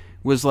episode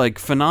was like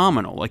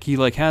phenomenal. Like he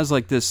like has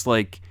like this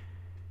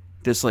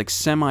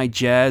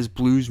semi-jazz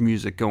blues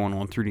music going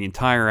on through the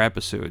entire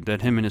episode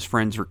that him and his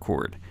friends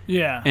record.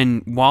 Yeah.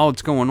 And while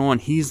it's going on,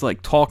 he's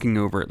like talking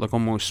over it, like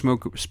almost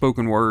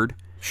spoken word.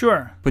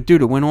 Sure. But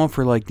dude, it went on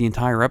for like the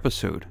entire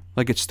episode.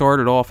 Like it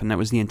started off and that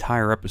was the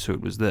entire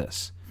episode was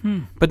this.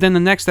 But then the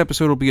next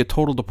episode will be a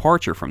total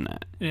departure from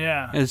that.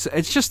 Yeah.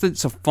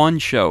 It's a fun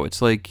show.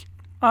 It's like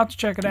I'll have to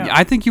check it out.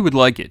 I think you would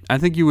like it. I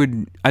think you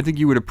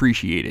would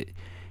appreciate it.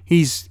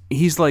 He's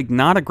like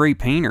not a great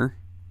painter.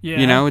 Yeah.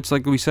 You know, it's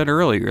like we said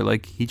earlier,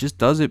 like he just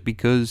does it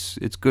because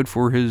it's good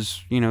for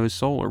his, his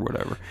soul or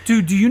whatever.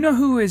 Dude, do you know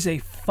who is a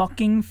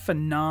fucking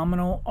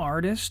phenomenal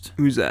artist?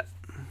 Who's that?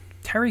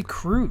 Terry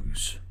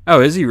Crews. Oh,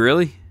 is he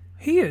really?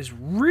 He is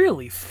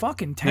really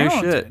fucking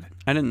talented. No shit.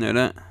 I didn't know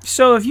that.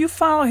 So if you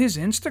follow his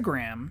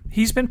Instagram,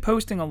 he's been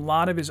posting a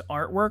lot of his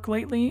artwork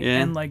lately,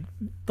 and like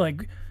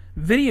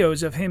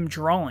videos of him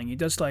drawing. He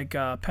does like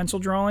pencil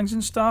drawings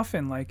and stuff,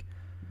 and like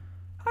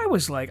I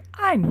was like,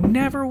 I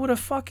never would have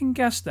fucking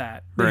guessed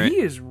that. But right. He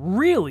is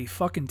really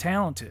fucking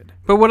talented.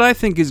 But what I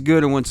think is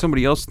good and what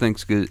somebody else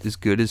thinks is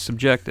good is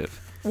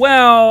subjective.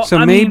 Well,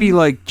 so maybe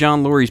like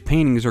John Lurie's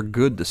paintings are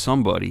good to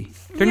somebody.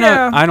 They're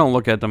not. I don't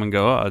look at them and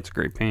go, "Oh, it's a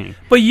great painting."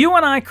 But you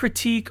and I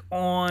critique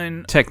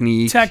on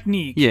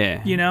technique.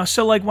 Yeah. You know,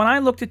 so like when I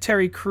looked at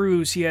Terry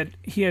Crews, he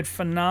had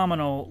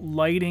phenomenal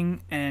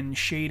lighting and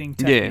shading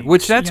techniques. Yeah,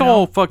 which that's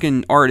all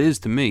fucking art is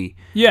to me.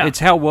 Yeah. It's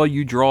how well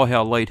you draw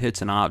how light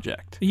hits an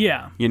object.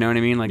 Yeah. You know what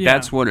I mean? Like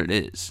that's what it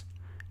is.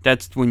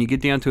 That's when you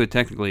get down to it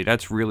technically,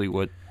 that's really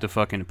what the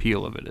fucking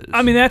appeal of it is.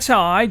 I mean, that's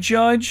how I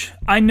judge.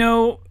 I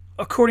know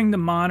according to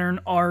modern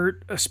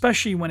art,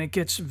 especially when it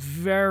gets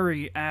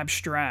very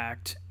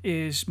abstract,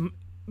 is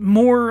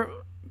more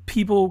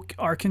people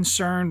are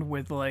concerned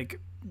with like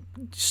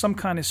some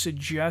kind of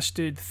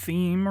suggested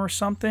theme or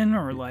something,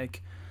 or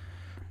like.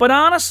 But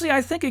honestly,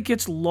 I think it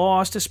gets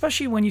lost,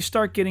 especially when you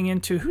start getting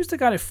into who's the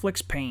guy that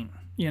flicks paint,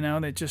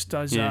 that just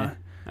does. Yeah,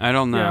 I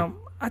don't know.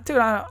 I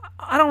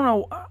don't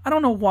know. I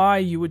don't know why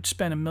you would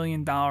spend $1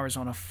 million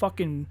on a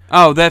fucking.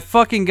 Oh, that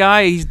fucking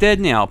guy! He's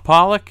dead now.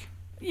 Pollock.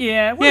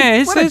 Yeah,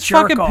 his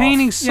fucking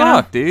paintings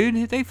suck,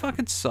 dude. They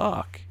fucking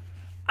suck.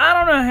 I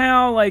don't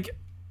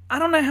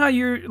know how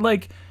you're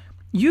like,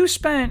 you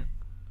spent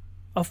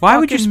why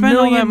would you spend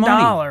all that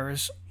money?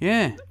 $1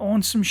 million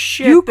on some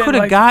shit. You could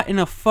have gotten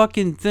a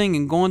fucking thing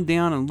and gone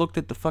down and looked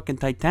at the fucking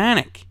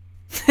Titanic.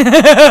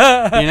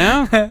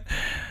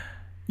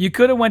 You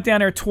could have went down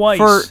there twice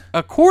for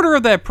a quarter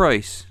of that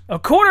price.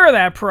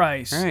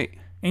 Right.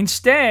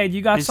 Instead,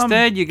 you got some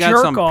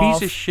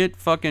piece of shit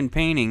fucking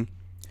painting.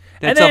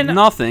 That's of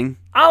nothing.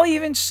 I'll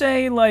even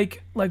say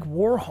like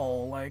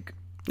Warhol, like.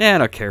 Yeah, I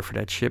don't care for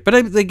that shit. But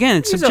again,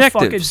 it's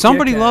subjective.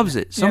 Somebody loves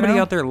it. Somebody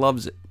out there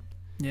loves it.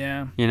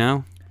 Yeah.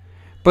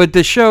 But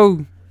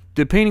the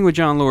Painting with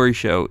John Lurie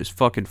show is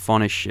fucking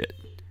fun as shit.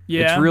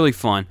 Yeah. It's really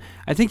fun.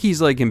 I think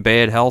he's like in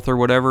bad health or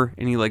whatever,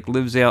 and he like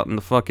lives out in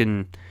the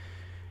fucking,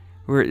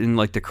 we're in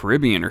like the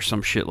Caribbean or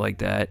some shit like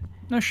that.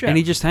 No shit. And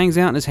he just hangs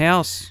out in his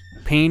house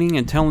painting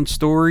and telling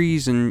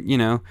stories,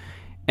 and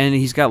and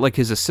he's got like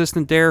his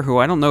assistant there who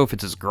I don't know if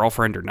it's his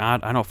girlfriend or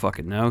not. I don't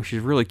fucking know.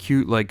 She's really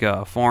cute, like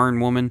a foreign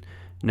woman,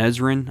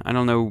 Nesrin. I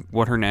don't know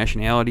what her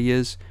nationality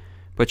is,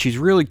 but she's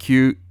really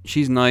cute.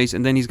 She's nice.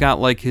 And then he's got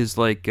like his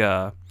like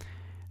I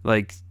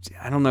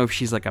don't know if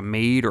she's like a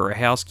maid or a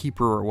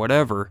housekeeper or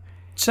whatever.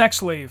 Sex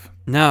slave.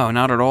 No,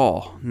 not at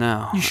all.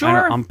 No. You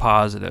sure? I'm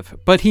positive.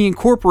 But he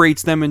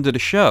incorporates them into the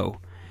show.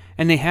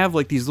 And they have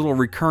like these little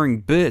recurring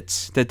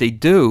bits that they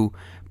do,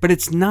 but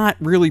it's not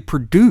really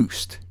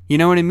produced. You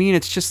know what I mean?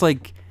 It's just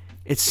like,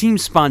 it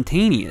seems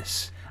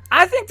spontaneous.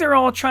 I think they're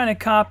all trying to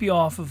copy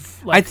off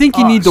of like I think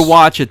you need to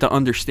watch it to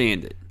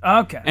understand it.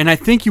 Okay. And I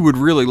think you would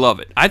really love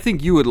it. I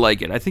think you would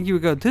like it. I think you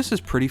would go, this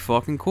is pretty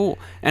fucking cool.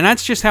 And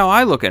that's just how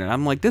I look at it.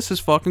 I'm like, this is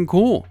fucking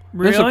cool.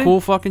 Really? This is a cool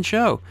fucking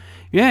show.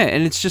 Yeah,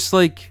 and it's just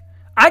like...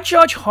 I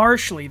judge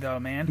harshly, though,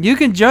 man. You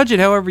can judge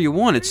it however you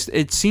want.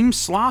 It seems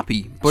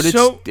sloppy, but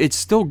it's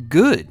still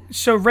good.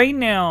 So right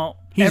now...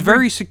 He's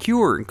very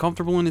secure and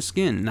comfortable in his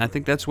skin, and I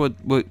think that's what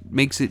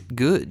makes it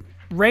good.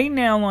 right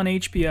now on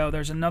HBO,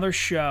 there's another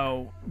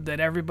show that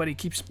everybody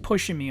keeps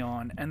pushing me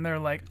on, and they're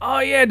like, "Oh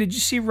yeah, did you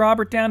see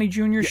Robert Downey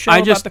Jr.'s show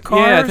about the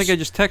cars?" Yeah, I think I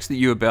just texted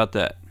you about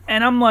that.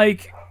 And I'm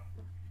like,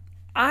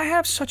 I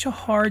have such a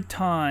hard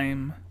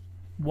time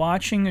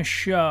watching a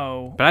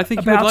show But I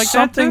think you about would like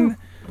something. that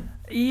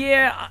too.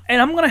 Yeah,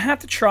 and I'm gonna have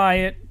to try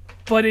it,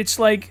 but it's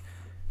like,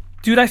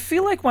 dude, I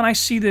feel like when I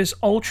see this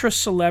ultra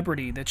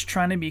celebrity that's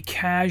trying to be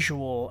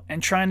casual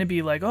and trying to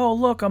be like, oh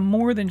look, I'm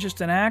more than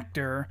just an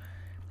actor,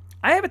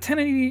 I have a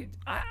tendency,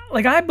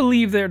 I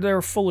believe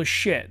they're full of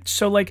shit.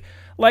 So like,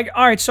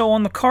 all right, so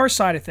on the car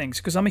side of things,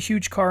 because I'm a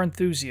huge car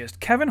enthusiast,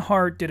 Kevin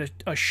Hart did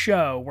a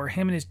show where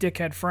him and his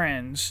dickhead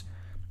friends,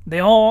 they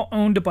all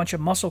owned a bunch of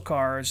muscle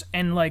cars,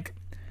 and like,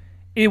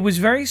 it was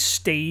very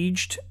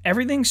staged.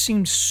 Everything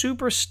seemed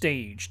super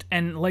staged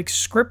and like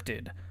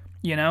scripted,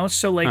 you know?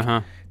 So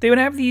like, they would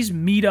have these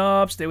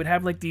meetups, they would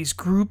have like these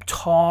group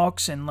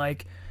talks, and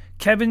like,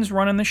 Kevin's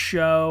running the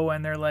show,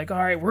 and they're like, all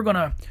right, we're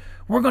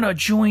gonna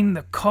join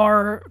the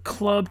car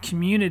club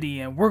community,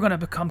 and we're gonna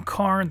become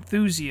car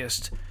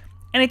enthusiasts.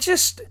 And it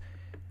just,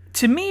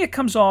 to me, it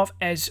comes off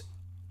as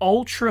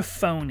ultra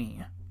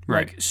phony.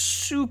 Right. Like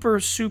super,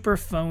 super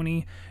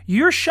phony.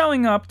 You're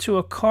showing up to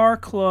a car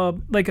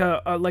club,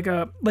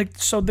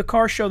 so the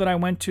car show that I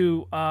went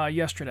to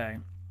yesterday.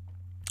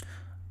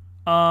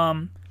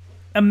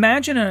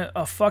 Imagine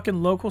a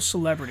fucking local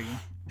celebrity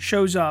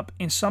shows up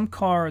in some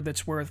car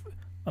that's worth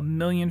 $1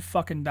 million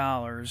fucking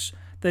dollars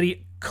that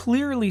he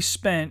clearly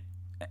spent,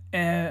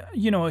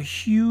 a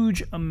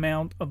huge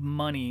amount of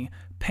money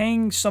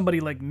paying somebody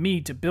like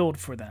me to build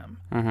for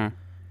them.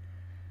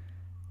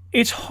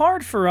 It's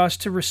hard for us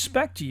to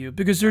respect you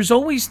because there's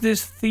always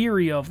this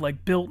theory of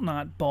like built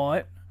not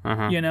bought.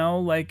 You know,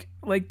 like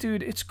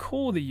dude, it's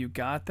cool that you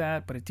got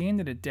that, but at the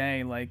end of the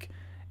day, like,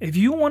 if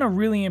you want to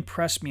really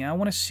impress me, I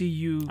want to see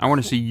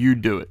you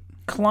do it.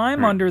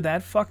 Climb under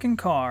that fucking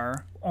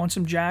car on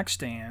some jack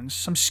stands,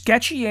 some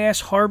sketchy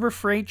ass Harbor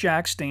Freight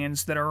jack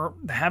stands that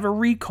have a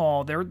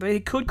recall. They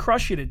could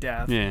crush you to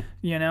death. Yeah.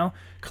 You know,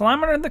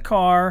 climb under the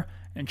car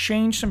and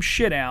change some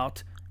shit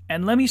out,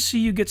 and let me see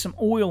you get some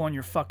oil on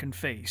your fucking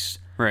face.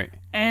 Right.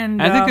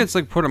 And I think that's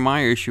like part of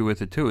my issue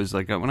with it too. Is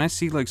like when I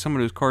see like some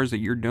of those cars that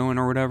you're doing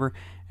or whatever,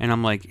 and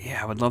I'm like,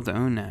 yeah, I would love to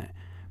own that.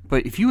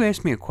 But if you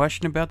ask me a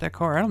question about that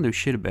car, I don't know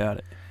shit about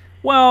it.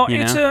 Well,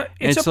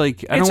 it's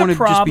like I don't want to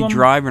just be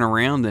driving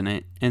around in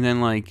it and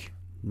then like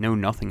know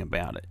nothing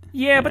about it.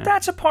 Yeah, but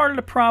that's a part of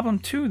the problem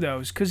too, though,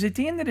 because at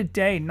the end of the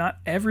day, not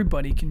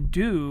everybody can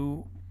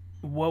do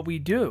what we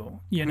do.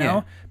 You know,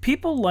 Yeah.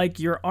 People like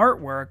your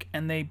artwork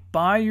and they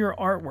buy your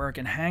artwork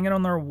and hang it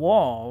on their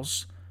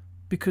walls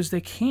because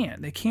they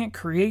can't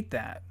create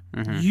that.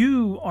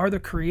 You are the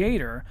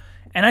creator,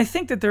 and I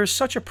think that there's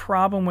such a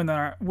problem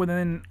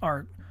within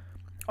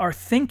our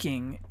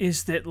thinking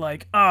is that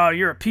like, oh,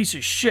 you're a piece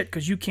of shit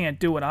because you can't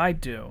do what I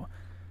do.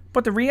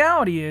 But the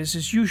reality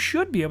is you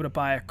should be able to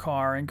buy a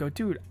car and go,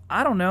 dude,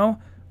 I don't know,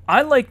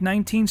 I like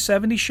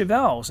 1970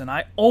 Chevelles and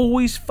I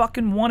always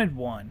fucking wanted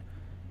one.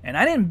 And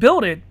I didn't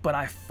build it, but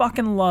I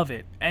fucking love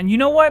it. And you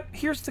know what?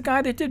 Here's the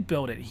guy that did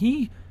build it.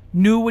 He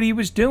knew what he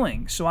was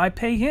doing, so I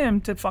pay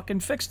him to fucking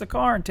fix the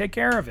car and take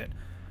care of it.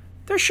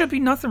 There should be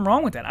nothing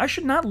wrong with that. I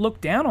should not look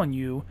down on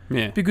you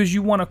because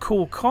you want a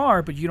cool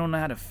car, but you don't know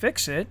how to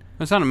fix it.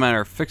 It's not a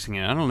matter of fixing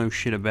it. I don't know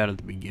shit about it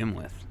to begin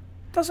with.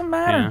 Doesn't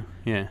matter.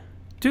 Yeah.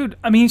 Dude,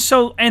 I mean,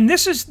 and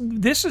this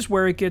is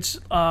where it gets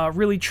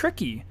really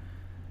tricky.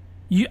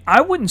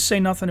 I wouldn't say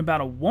nothing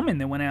about a woman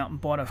that went out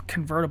and bought a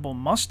convertible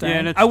Mustang.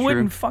 Yeah, that's I true.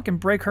 wouldn't fucking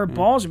break her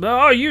balls and be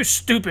like, oh, you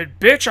stupid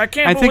bitch, I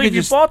can't believe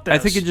you bought this. I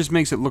think it just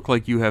makes it look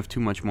like you have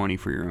too much money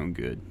for your own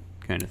good,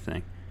 kind of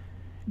thing.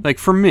 Like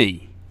for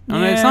me. I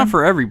mean, it's not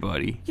for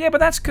everybody. Yeah, but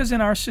that's because in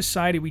our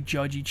society we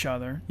judge each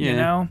other, you Yeah.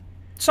 know?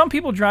 Some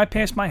people drive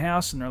past my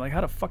house and they're like,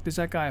 how the fuck does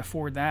that guy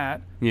afford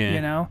that? Yeah.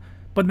 You know?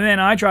 But then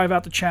I drive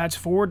out to Chad's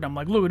Ford and I'm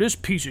like, look at this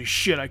piece of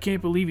shit. I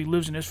can't believe he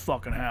lives in this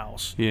fucking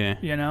house. Yeah.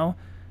 You know?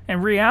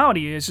 And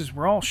reality is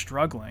we're all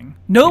struggling.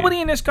 Nobody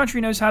in this country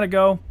knows how to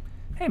go,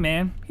 hey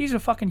man, he's a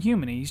fucking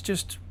human. He's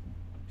just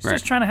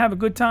trying to have a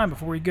good time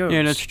before he goes.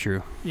 Yeah, that's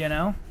true. You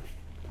know?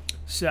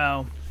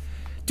 So,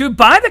 dude,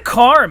 buy the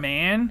car,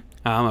 man.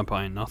 I'm not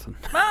buying nothing.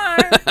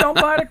 Don't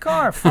buy the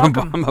car. Fuck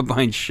 'em. I'm not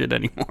buying shit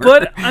anymore.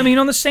 But, I mean,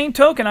 on the same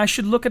token, I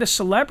should look at a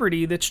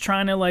celebrity that's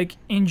trying to, like,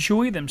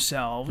 enjoy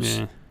themselves.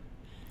 Yeah.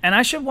 And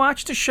I should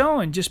watch the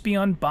show and just be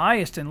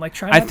unbiased and, like,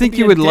 try not I to think be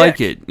you a would dick.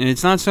 like it. And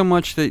it's not so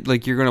much that,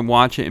 like, you're going to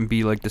watch it and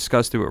be, like,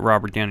 disgusted with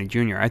Robert Downey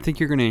Jr. I think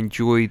you're going to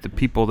enjoy the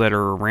people that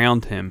are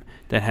around him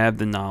that have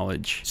the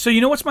knowledge. So, you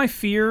know what's my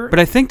fear? But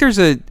I think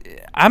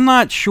I'm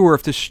not sure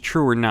if this is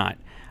true or not.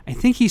 I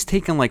think he's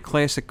taking, like,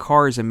 classic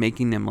cars and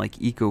making them,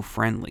 like,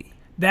 eco-friendly.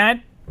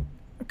 That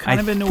kind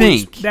of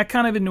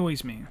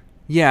annoys me.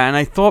 Yeah, and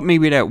I thought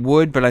maybe that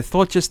would, but I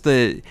thought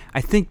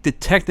I think the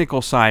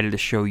technical side of the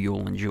show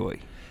you'll enjoy.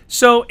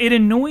 So it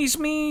annoys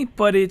me,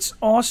 but it's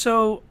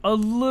also a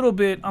little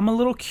bit. I'm a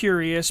little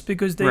curious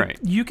because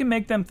you can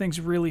make them things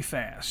really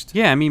fast.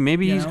 Yeah, I mean,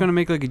 maybe he's know? gonna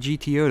make like a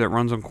GTO that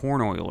runs on corn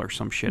oil or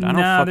some shit. I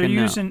don't fucking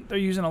know. They're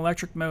using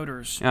electric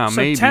motors. Oh, so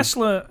maybe.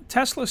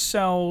 Tesla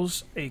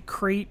sells a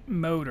crate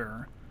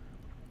motor,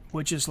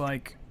 which is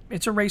like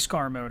it's a race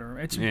car motor.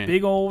 It's a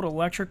big old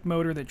electric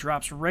motor that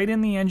drops right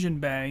in the engine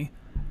bay.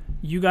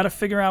 You got to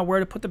figure out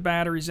where to put the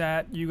batteries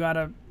at. You got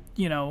to,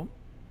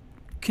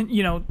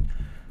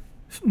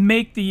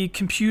 make the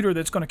computer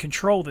that's going to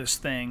control this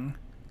thing.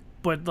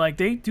 But like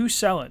they do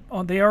sell it.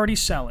 Oh, they already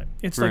sell it.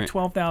 It's like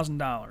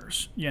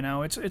 $12,000.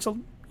 It's a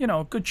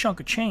good chunk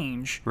of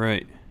change.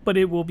 Right. But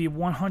it will be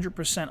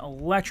 100%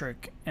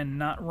 electric and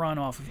not run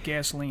off of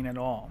gasoline at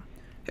all.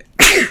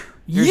 There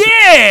you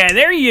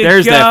go.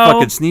 There's that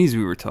fucking sneeze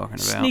we were talking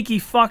about.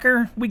 Sneaky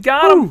fucker. We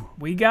got him.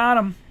 We got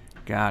him.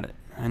 Got it.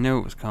 I knew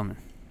it was coming.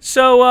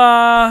 So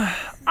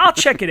I'll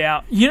check it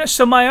out.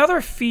 So my other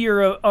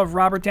fear of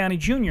Robert Downey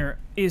Jr.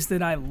 is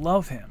that I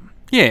love him.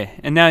 Yeah,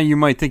 and now you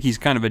might think he's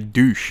kind of a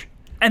douche.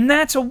 And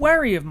that's a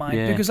worry of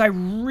mine because I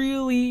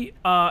really,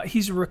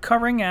 he's a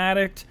recovering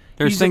addict.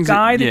 He's a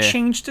guy that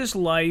changed his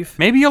life.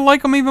 Maybe you'll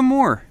like him even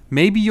more.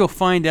 Maybe you'll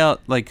find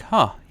out,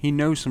 he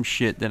knows some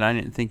shit that I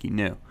didn't think he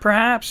knew.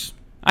 Perhaps.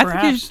 I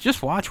think you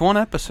just watch one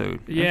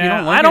episode.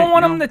 Yeah, I don't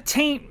want him to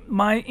taint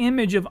my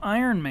image of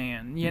Iron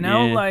Man,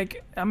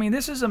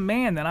 this is a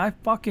man that I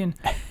fucking,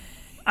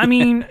 I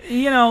man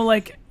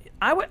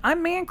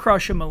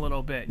crush him a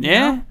little bit, you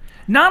know?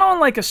 Not on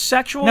like a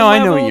sexual level.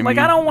 I know what you mean.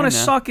 I don't want to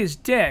suck his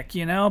dick,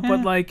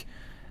 but like,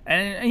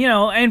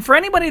 and for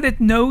anybody that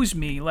knows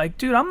me, like,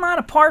 dude, I'm not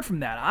apart from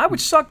that. I would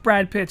suck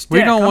Brad Pitt's dick. We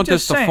don't want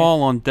this to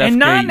fall on deaf and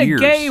not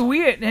gay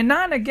ears. And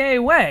not in a gay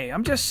way.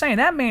 I'm just saying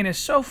that man is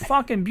so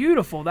fucking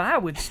beautiful that I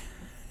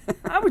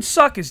would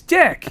suck his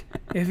dick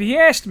if he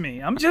asked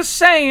me. I'm just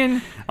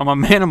saying. I'm a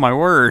man of my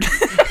word.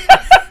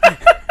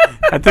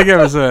 I think it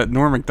was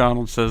Norm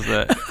Macdonald says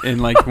that in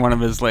like one of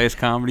his last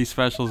comedy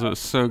specials. It was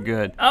so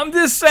good. I'm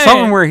just saying.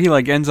 Something where he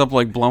like ends up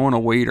like blowing a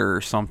waiter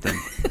or something,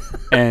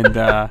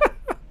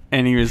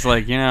 and he was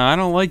like, I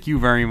don't like you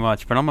very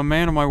much, but I'm a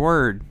man of my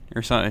word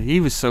or something. He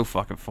was so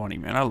fucking funny,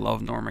 man. I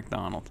love Norm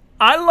Macdonald.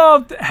 I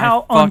loved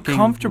how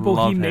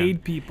uncomfortable he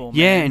made people.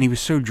 Man. Yeah, and he was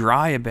so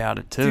dry about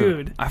it too.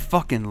 Dude. I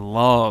fucking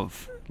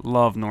love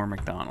Norm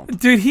Macdonald.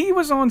 Dude, he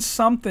was on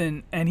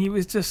something and he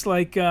was just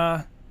like, he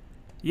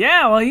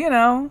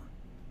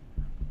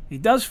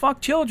does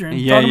fuck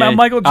children. Talking about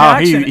Michael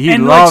Jackson. He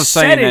and loves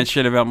saying that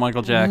shit about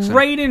Michael Jackson.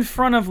 Right in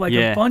front of like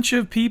a bunch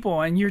of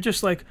people, and you're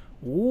just like,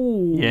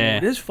 ooh,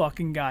 this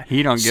fucking guy.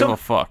 He don't give a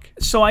fuck.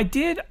 So I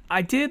did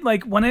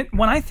like when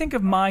I think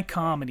of my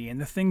comedy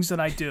and the things that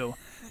I do,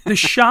 the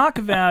shock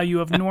value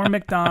of Norm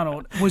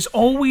Macdonald was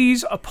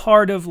always a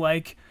part of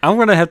like. I'm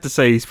gonna have to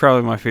say he's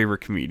probably my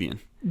favorite comedian.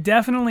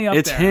 Definitely up there.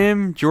 It's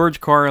him, George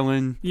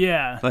Carlin.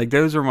 Yeah. Like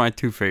those are my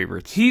two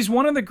favorites. He's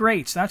one of the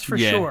greats, that's for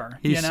sure.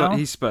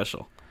 He's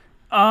special.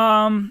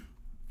 What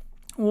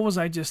was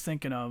I just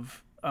thinking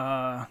of?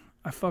 I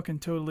fucking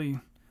totally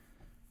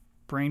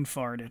brain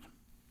farted.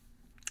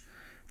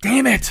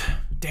 Damn it.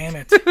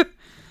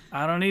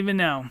 I don't even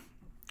know.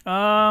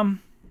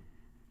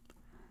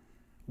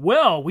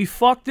 Well, we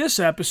fucked this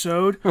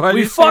episode.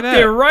 We fucked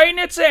it right in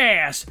its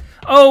ass.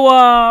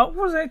 What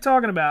was I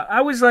talking about?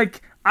 I was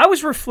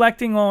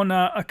reflecting on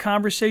a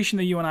conversation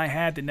that you and I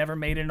had that never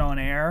made it on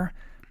air,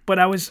 but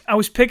I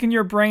was picking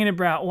your brain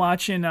about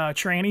watching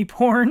tranny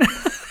porn.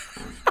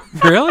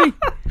 Really?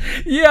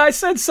 Yeah, I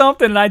said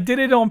something and I did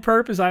it on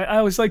purpose.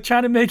 I was like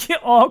trying to make it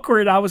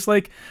awkward. I was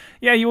like,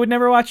 yeah, you would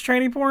never watch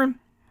tranny porn?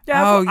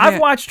 Yeah,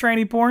 I've watched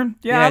tranny porn.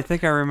 Yeah, I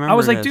think I remember. I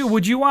was like, dude,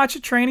 would you watch a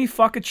tranny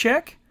fuck a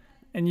chick?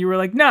 And you were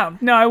like, no,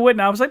 I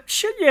wouldn't. I was like,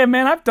 shit, yeah,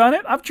 man, I've done it.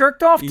 I've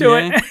jerked off to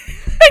it. And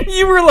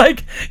you were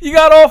like, you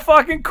got all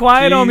fucking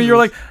quiet on me. You're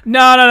like,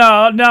 no,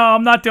 I'm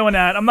not doing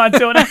that. I'm not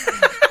doing that.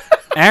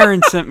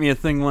 Aaron sent me a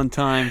thing one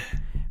time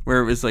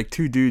where it was like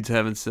two dudes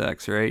having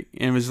sex, right?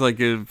 And it was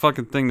like a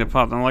fucking thing that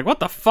popped. And I'm like, what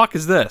the fuck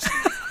is this?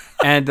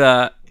 and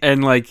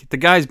like the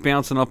guy's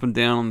bouncing up and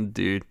down on the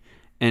dude,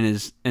 and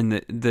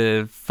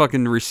the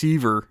fucking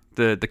receiver,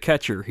 the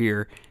catcher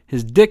here,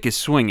 his dick is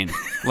swinging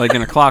like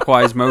in a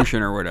clockwise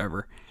motion or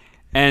whatever.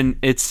 And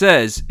it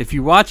says, if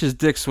you watch his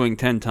dick swing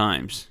 10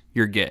 times,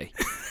 you're gay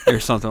or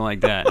something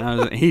like that.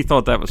 And he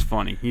thought that was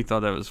funny. He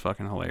thought that was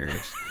fucking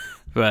hilarious.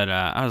 But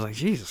I was like,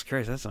 Jesus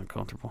Christ, that's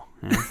uncomfortable.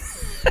 Yeah.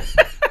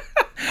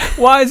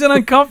 Why is it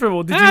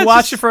uncomfortable? Did you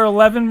watch it for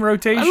 11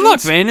 rotations?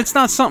 Look, man, it's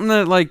not something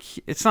that like,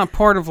 it's not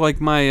part of like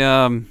my,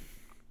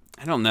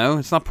 I don't know.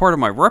 It's not part of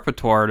my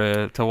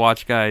repertoire to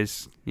watch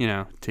guys,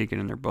 take it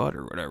in their butt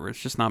or whatever. It's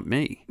just not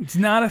me. It's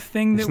not a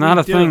thing that It's not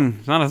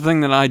a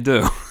thing that I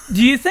do.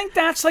 Do you think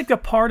that's like a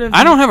part of...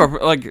 I don't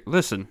have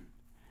listen,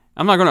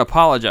 I'm not going to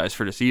apologize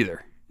for this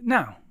either.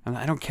 No.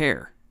 I don't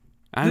care.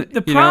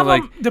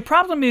 The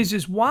problem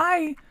is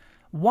why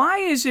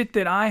is it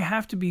that I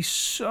have to be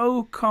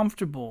so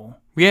comfortable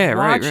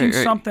watching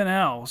something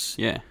else?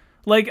 Yeah.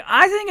 Like,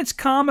 I think it's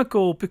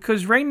comical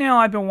because right now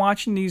I've been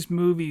watching these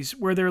movies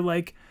where they're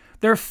like,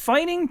 They're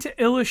fighting to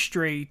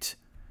illustrate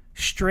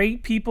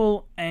straight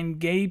people and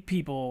gay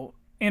people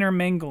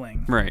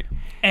intermingling. Right.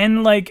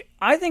 And like,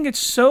 I think it's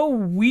so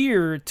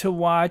weird to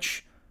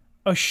watch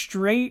a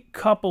straight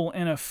couple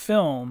in a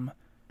film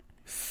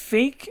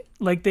fake,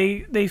 like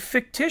they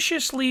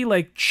fictitiously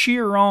like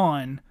cheer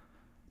on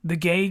the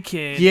gay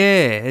kid.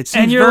 Yeah, it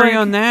seems you're very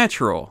like,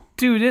 unnatural.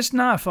 Dude, it's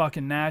not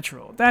fucking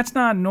natural. That's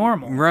not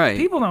normal. Right.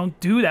 People don't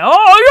do that.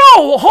 Oh,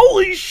 yo,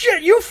 holy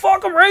shit, you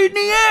fuck him right in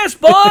the ass,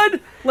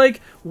 bud.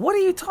 Like, what are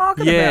you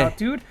talking about,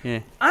 dude? Yeah.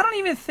 I don't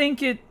even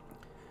think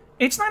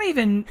it's not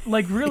even,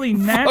 like, really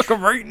natural. Fuck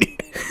 'em right in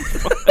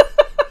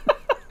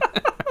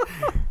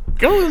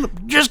the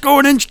just go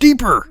an inch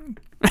deeper.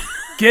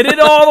 Get it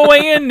all the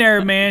way in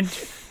there, man.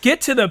 Get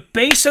to the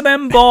base of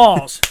them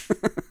balls.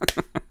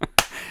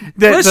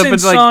 Listen,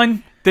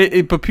 son.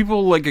 But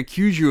people like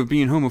accuse you of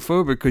being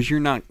homophobic because you're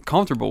not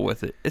comfortable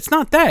with it. It's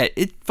not that.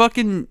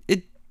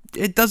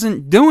 It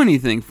doesn't do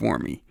anything for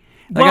me.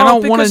 Like, I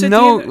don't want to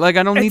know. Like,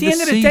 I don't need to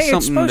see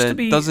something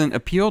that doesn't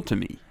appeal to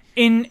me.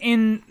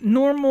 In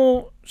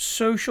normal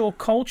social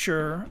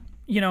culture,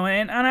 you know,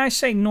 and I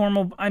say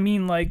normal, I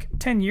mean like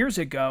 10 years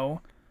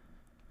ago,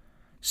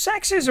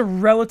 sex is a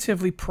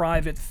relatively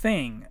private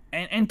thing.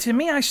 And to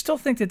me, I still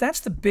think that that's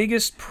the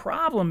biggest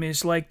problem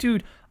is like,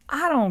 dude,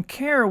 I don't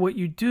care what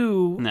you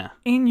do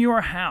in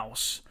your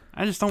house.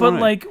 I just don't But,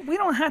 wanna... like, we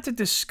don't have to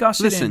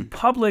discuss it in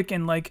public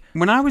and, like...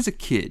 When I was a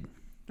kid,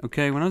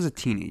 okay, when I was a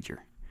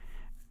teenager,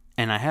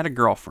 and I had a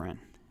girlfriend,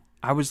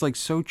 I was, like,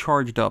 so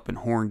charged up and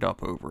horned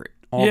up over it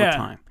all the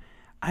time.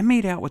 I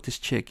made out with this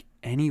chick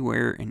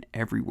anywhere and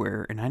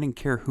everywhere, and I didn't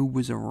care who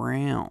was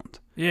around.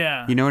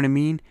 Yeah. You know what I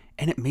mean?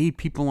 And it made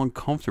people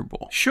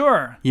uncomfortable.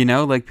 Sure. You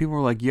know, like people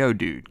were like, yo,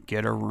 dude,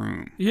 get a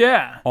room.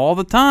 Yeah. All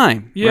the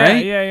time, yeah,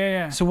 right?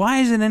 Yeah. So why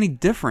is it any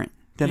different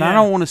that I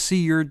don't want to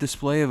see your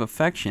display of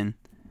affection,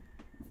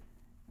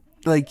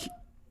 like,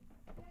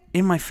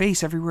 in my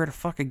face everywhere to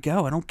fucking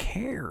go? I don't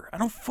care. I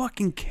don't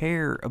fucking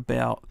care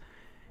about,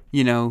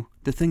 you know,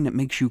 the thing that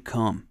makes you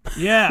come.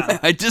 Yeah.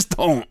 I just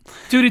don't.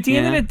 Dude, at the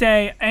end of the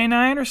day, and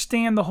I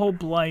understand the whole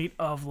blight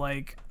of,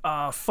 like,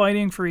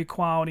 fighting for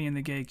equality in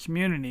the gay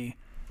community.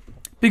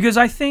 Because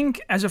I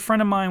think, as a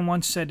friend of mine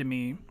once said to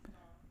me,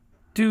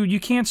 dude, you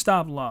can't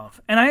stop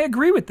love. And I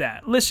agree with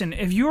that. Listen,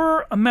 if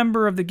you're a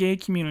member of the gay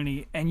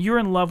community and you're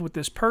in love with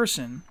this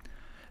person,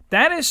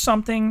 that is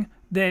something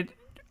that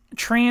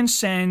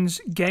transcends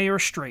gay or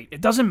straight.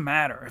 It doesn't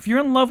matter. If you're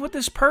in love with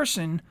this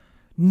person,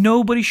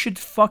 nobody should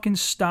fucking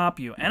stop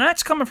you. And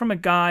that's coming from a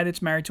guy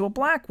that's married to a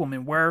black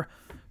woman where,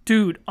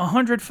 dude,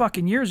 100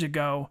 fucking years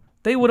ago,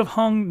 they would have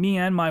hung me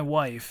and my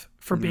wife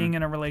for being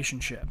in a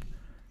relationship.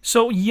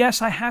 So,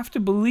 yes, I have to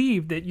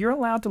believe that you're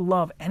allowed to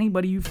love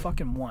anybody you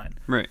fucking want.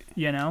 Right.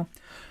 You know?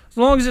 As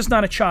long as it's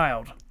not a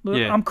child.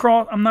 Yeah.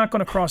 I'm not going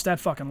to cross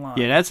that fucking line.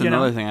 Yeah, that's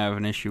another thing I have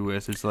an issue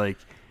with. It's like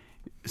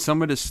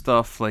some of the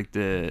stuff like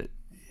there's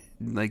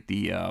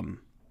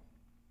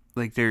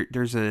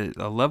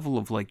a level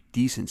of like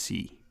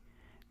decency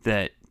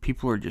that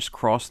people are just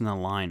crossing the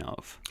line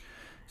of.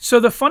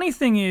 So the funny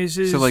thing is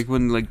so like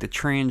when like the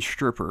trans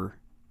stripper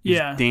is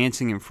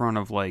dancing in front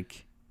of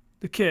like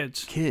the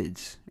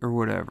kids or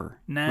whatever.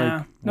 Nah,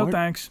 like, no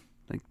thanks.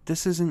 Like,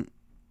 this isn't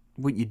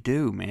what you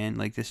do, man.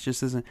 Like, this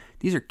just isn't.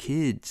 These are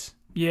kids.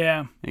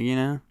 Yeah. You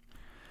know.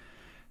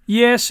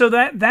 Yeah, so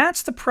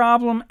that's the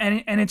problem,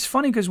 and it's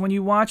funny because when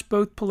you watch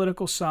both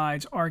political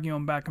sides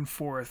arguing back and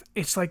forth,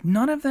 it's like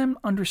none of them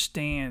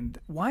understand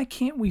why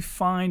can't we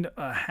find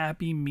a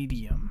happy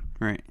medium,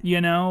 right?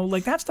 You know,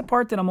 like that's the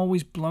part that I'm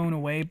always blown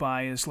away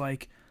by is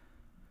like,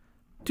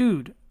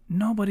 dude,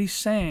 nobody's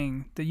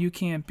saying that you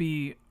can't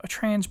be a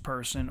trans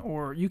person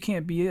or you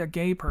can't be a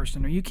gay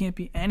person or you can't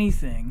be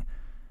anything.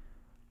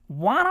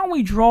 Why don't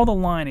we draw the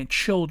line at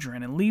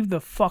children and leave the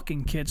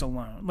fucking kids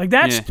alone? Like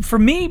that's, for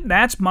me,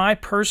 that's my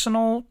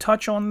personal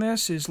touch on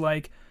this is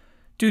like,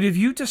 dude, if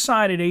you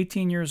decide at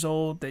 18 years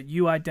old that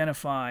you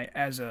identify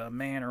as a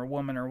man or a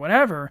woman or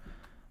whatever,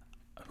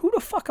 who the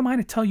fuck am I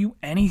to tell you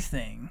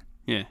anything?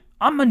 Yeah.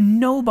 I'm a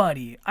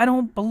nobody. I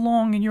don't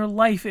belong in your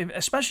life,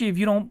 especially if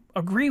you don't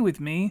agree with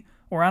me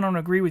or I don't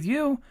agree with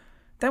you,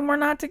 then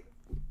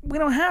we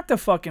don't have to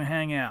fucking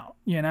hang out,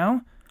 you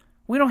know?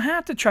 We don't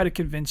have to try to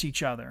convince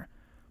each other.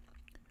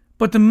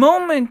 But the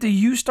moment that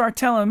you start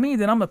telling me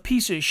that I'm a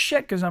piece of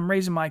shit because I'm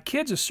raising my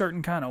kids a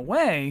certain kind of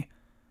way,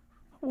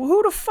 well,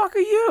 who the fuck are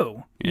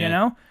you? Yeah. You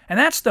know? And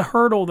that's the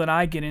hurdle that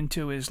I get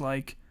into is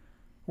like,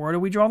 where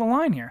do we draw the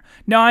line here?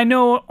 Now, I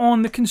know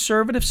on the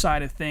conservative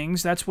side of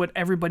things, that's what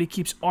everybody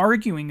keeps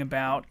arguing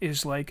about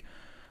is like,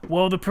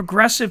 well, the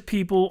progressive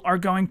people are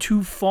going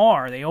too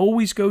far. They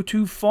always go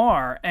too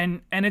far.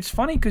 And it's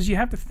funny because you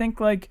have to think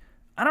like,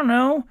 I don't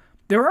know,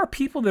 there are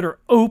people that are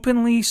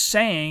openly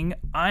saying,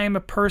 I am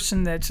a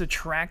person that's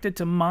attracted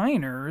to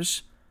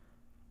minors.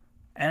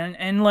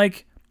 And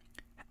like,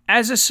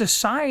 as a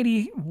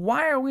society,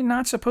 why are we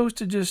not supposed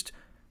to just,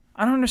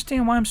 I don't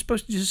understand why I'm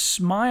supposed to just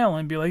smile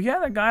and be like, yeah,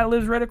 that guy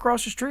lives right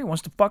across the street,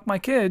 wants to fuck my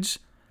kids.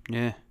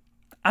 Yeah.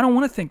 I don't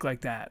want to think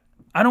like that.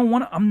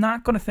 I'm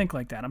not going to think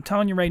like that. I'm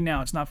telling you right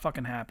now, it's not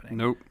fucking happening.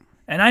 Nope.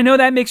 And I know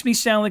that makes me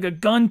sound like a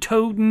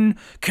gun-toting,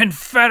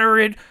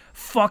 Confederate,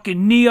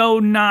 fucking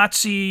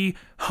neo-Nazi,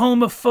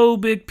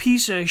 homophobic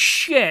piece of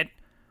shit.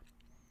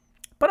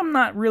 But I'm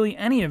not really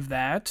any of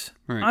that.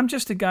 Right. I'm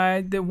just a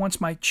guy that wants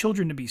my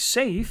children to be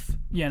safe,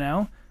 you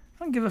know?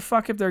 I don't give a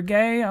fuck if they're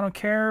gay. I don't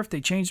care if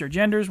they change their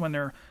genders when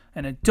they're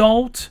an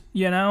adult,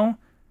 you know?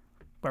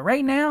 But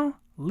right now,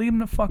 leave them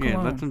the fuck alone.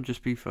 Yeah, let them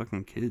just be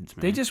fucking kids,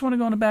 man. They just want to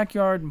go in the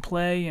backyard and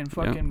play and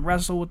fucking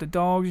wrestle with the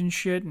dogs and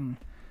shit and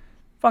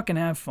fucking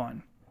have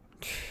fun.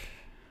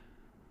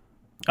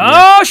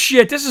 Yeah. Oh,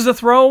 shit. This is a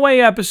throwaway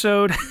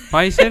episode.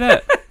 Why you say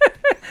that?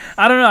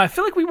 I don't know. I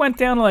feel like we went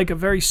down to like a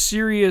very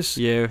serious,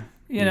 Yeah.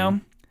 you know.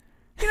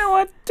 You know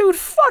what? Dude,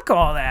 fuck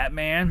all that,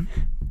 man.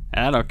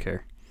 I don't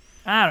care.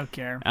 I don't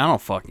care. I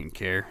don't fucking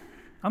care.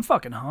 I'm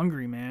fucking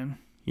hungry, man.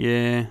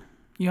 Yeah.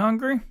 You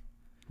hungry? A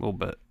little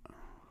bit. You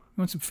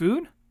want some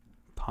food?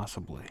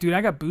 Possibly. Dude,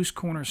 I got Boost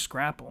Corner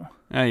Scrapple.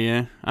 Oh,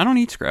 yeah. I don't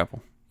eat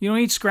Scrapple. You don't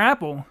eat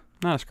Scrapple?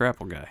 Not a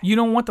Scrapple guy. You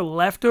don't want the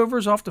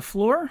leftovers off the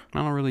floor? I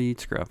don't really eat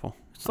Scrapple.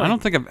 like- I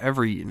don't think I've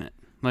ever eaten it.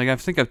 Like, I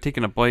think I've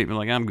taken a bite and been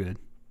like, I'm good.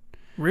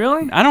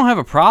 Really? I don't have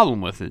a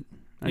problem with it.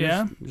 I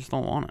Yeah? just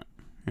don't want it.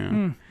 You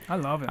know? I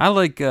love it. I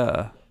like,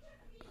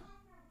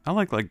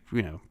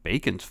 you know,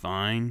 bacon's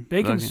fine.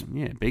 Bacon's- Fucking-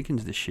 yeah,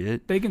 bacon's the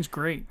shit. Bacon's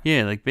great.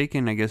 Yeah, like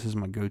bacon, I guess, is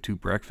my go-to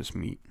breakfast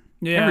meat.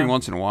 Yeah. Every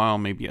once in a while,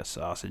 maybe a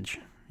sausage,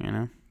 you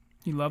know?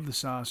 You love the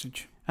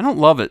sausage. I don't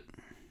love it,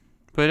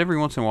 but every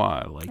once in a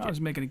while, I like I it. was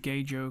making a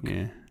gay joke.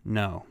 Yeah.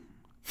 No.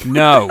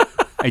 No.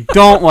 I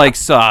don't like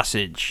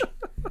sausage.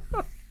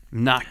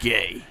 I'm not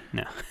gay.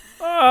 No.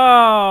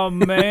 Oh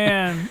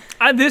man,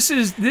 this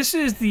is the This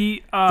is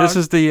the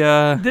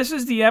this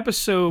is the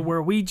episode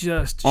where we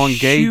just on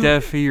gay shoot,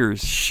 deaf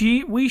ears.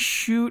 we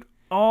shoot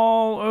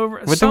all over.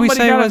 What did we Somebody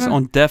say it got was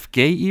on deaf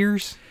gay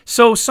ears?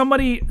 So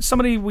somebody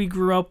we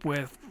grew up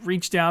with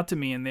reached out to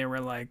me and they were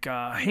like,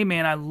 "Hey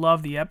man, I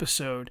love the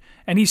episode."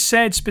 And he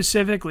said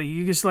specifically,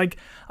 he was like,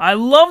 "I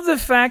love the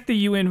fact that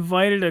you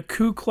invited a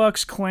Ku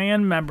Klux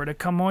Klan member to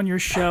come on your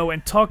show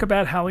and talk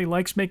about how he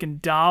likes making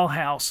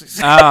dollhouses."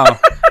 Oh.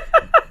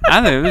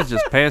 I thought it was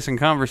just passing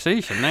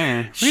conversation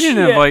there. We didn't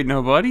Shit. invite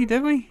nobody,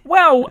 did we?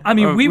 Well, I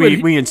mean,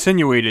 we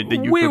insinuated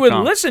that you we could would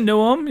come. listen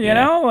to him, you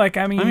know? Like,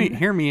 I mean,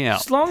 hear me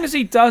out. as long as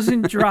he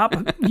doesn't drop,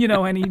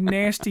 any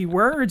nasty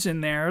words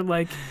in there,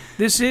 like,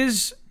 this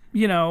is,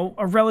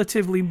 a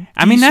relatively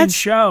decent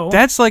show.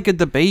 That's like a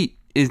debate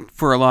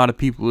for a lot of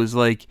people is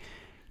like,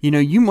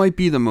 you might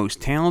be the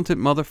most talented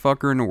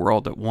motherfucker in the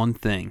world at one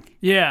thing.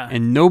 Yeah.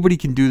 And nobody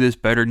can do this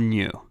better than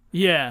you.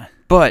 Yeah.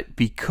 But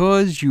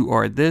because you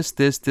are this,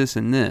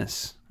 and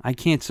this, I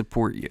can't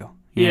support you.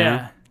 You Yeah.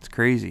 know? It's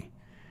crazy.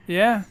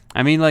 Yeah.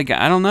 I mean, like,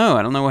 I don't know.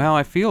 I don't know how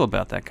I feel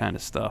about that kind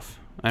of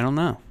stuff. I don't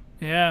know.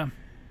 Yeah.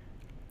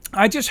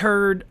 I just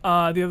heard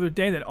the other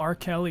day that R.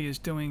 Kelly is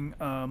doing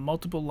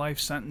multiple life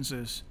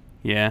sentences.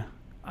 Yeah.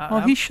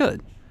 Well, he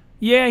should.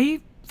 Yeah,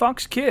 he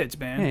fucks kids,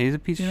 man. Yeah, he's a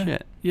piece of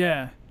shit.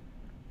 Yeah.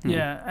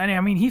 Yeah. And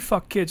I mean, he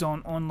fucked kids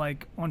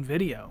on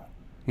video.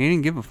 He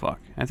didn't give a fuck.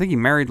 I think he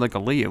married like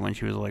Aaliyah when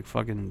she was like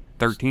fucking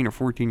 13 or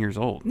 14 years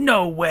old.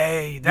 No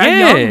way. That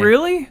young,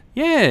 really?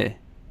 Yeah.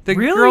 The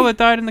Really? girl that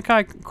died in the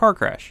car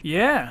crash.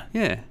 Yeah.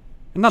 Yeah.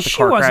 Not the She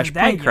car wasn't crash, that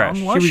plane young,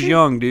 crash. was she was she?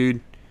 young, dude.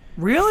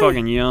 Really?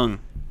 Fucking young.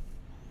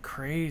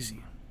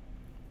 Crazy.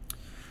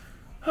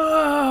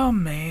 Oh,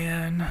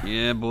 man.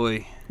 Yeah,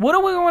 boy. What do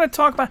we want to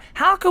talk about?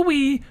 How could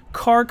we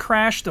car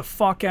crash the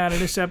fuck out of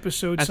this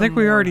episode? I some think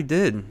we more? already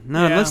did.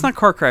 No, Yeah. let's not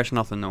car crash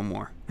nothing no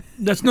more.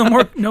 That's no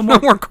more No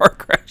more car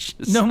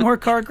crashes. no more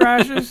car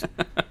crashes?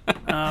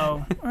 Oh,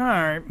 all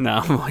right.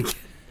 No, I'm like,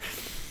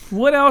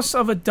 What else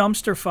of a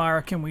dumpster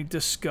fire can we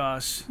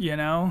discuss,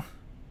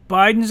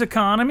 Biden's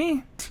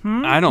economy?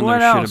 I don't What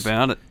know else? shit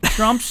about it.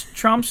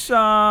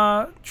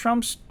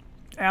 Trump's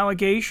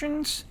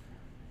allegations?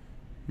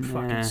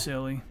 Fucking Nah.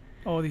 silly.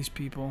 All these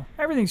people.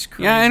 Everything's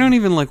crazy. Yeah, I don't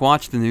even like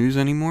watch the news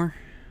anymore.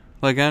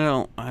 Like I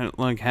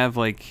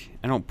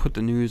don't put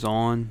the news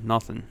on,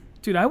 nothing.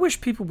 Dude, I wish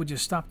people would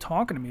just stop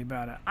talking to me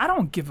about it. I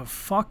don't give a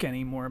fuck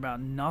anymore about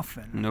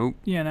nothing. Nope.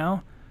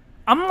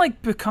 I'm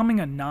like becoming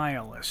a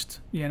nihilist,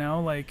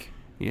 like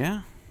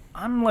Yeah.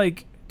 I'm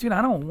like, dude,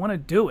 I don't want to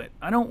do it.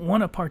 I don't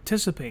want to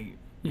participate,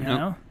 you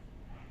Nope.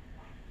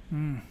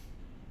 know?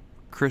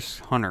 Chris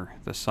Hunter,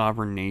 the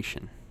Sovereign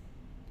Nation.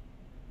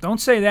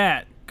 Don't say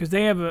that, because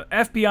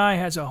FBI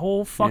has a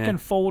whole fucking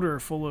folder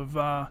full of,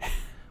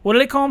 what do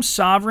they call them?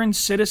 Sovereign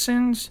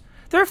citizens?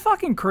 They're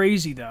fucking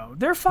crazy, though.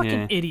 They're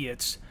fucking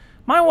idiots.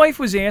 My wife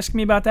was asking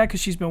me about that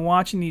because she's been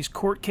watching these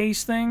court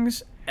case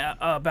things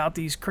about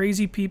these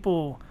crazy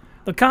people.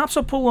 The cops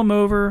will pull them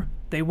over.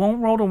 They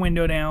won't roll the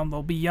window down.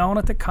 They'll be yelling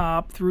at the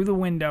cop through the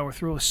window or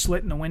through a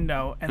slit in the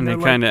window. And they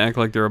kind of act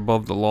like they're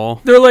above the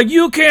law. They're like,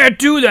 you can't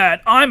do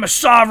that. I'm a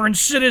sovereign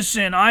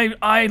citizen.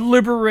 I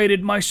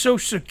liberated my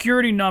social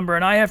security number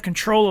and I have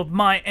control of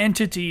my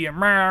entity and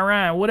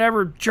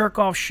whatever jerk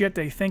off shit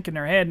they think in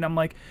their head. And I'm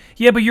like,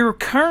 yeah, but you're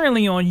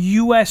currently on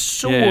U.S.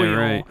 soil. Yeah,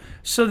 right.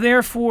 So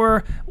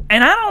therefore,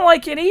 and I don't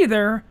like it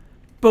either,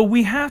 but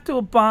we have to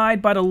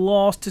abide by the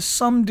laws to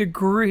some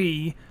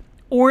degree.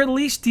 or at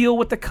least deal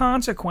with the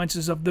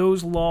consequences of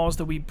those laws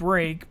that we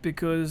break,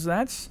 because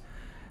that's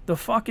the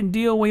fucking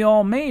deal we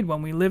all made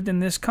when we lived in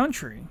this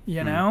country,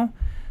 you know?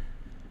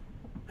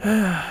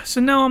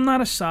 So no, I'm not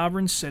a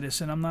sovereign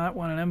citizen. I'm not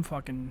one of them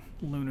fucking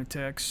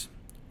lunatics.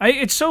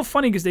 It's so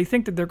funny because they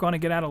think that they're going to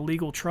get out of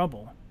legal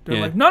trouble.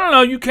 They're like,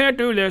 no, you can't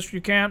do this.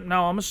 You can't.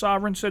 No, I'm a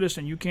sovereign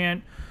citizen. You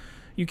can't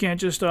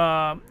just,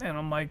 and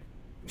I'm like,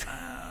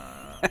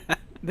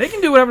 they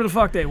can do whatever the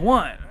fuck they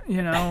want.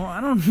 You know,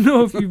 I don't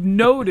know if you've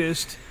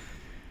noticed,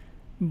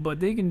 but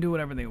they can do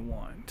whatever they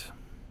want.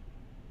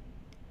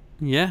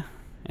 Yeah,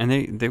 and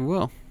they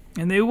will.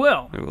 And they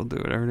will. They will do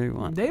whatever they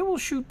want. They will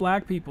shoot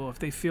black people if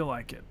they feel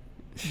like it.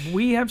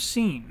 We have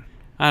seen.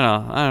 I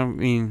don't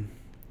mean.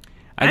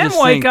 And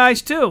white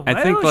guys too.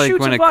 I think like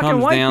when it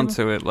comes down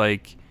to it,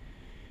 like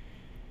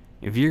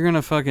if you're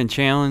gonna fucking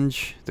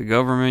challenge the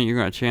government, you're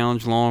gonna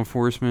challenge law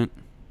enforcement.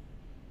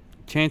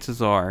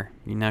 Chances are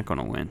you're not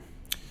gonna win.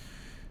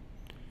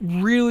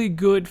 Really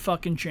good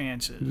fucking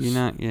chances. You're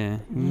not, yeah.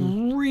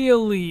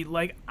 Really,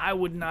 like I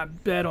would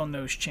not bet on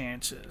those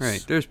chances.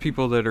 Right. There's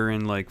people that are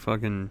in like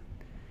fucking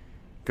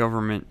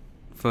government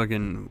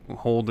fucking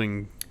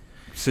holding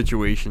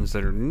situations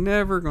that are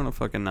never gonna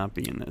fucking not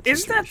be in that situation.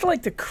 Isn't that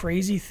like the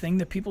crazy thing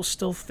that people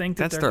still think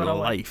that that's they're their gonna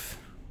life?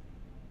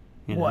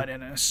 Like, what,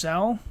 in a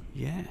cell?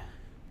 Yeah.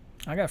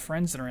 I got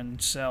friends that are in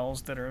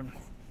cells that are.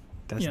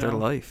 That's their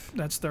life.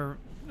 That's their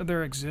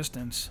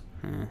existence.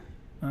 Yeah.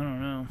 I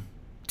don't know.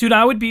 Dude,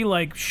 I would be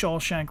like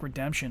Shawshank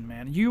Redemption,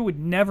 man. You would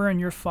never in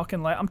your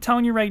fucking life. I'm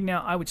telling you right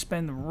now, I would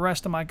spend the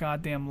rest of my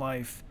goddamn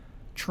life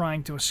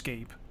trying to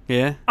escape.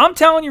 Yeah? I'm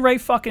telling you right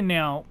fucking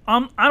now.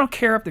 I don't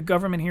care if the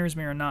government hears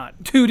me or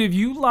not. Dude, if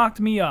you locked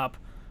me up,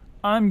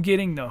 I'm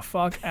getting the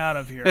fuck out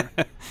of here.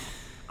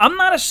 I'm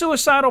not a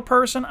suicidal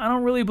person. I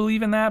don't really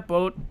believe in that,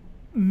 but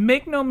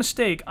make no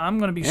mistake, I'm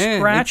going to be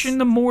scratching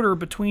the mortar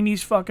between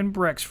these fucking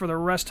bricks for the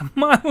rest of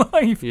my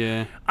life.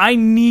 Yeah. I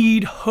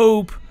need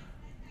hope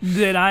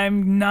that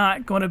I'm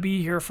not going to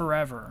be here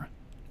forever,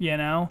 you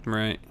know?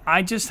 Right.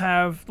 I just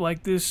have,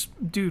 like, this,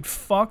 dude,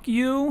 fuck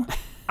you.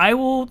 I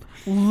will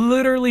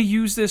literally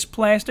use this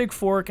plastic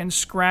fork and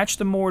scratch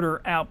the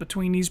mortar out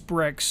between these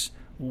bricks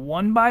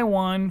one by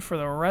one for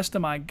the rest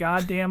of my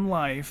goddamn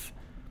life.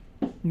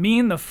 Me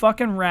and the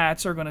fucking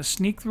rats are going to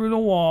sneak through the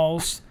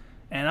walls,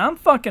 and I'm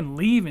fucking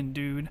leaving,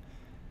 dude.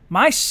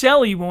 My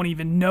cellie won't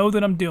even know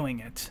that I'm doing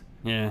it.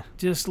 Yeah.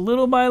 Just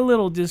little by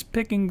little, just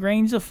picking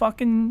grains of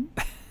fucking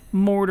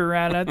mortar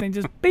out of that thing,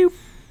 just boop,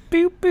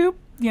 boop, boop.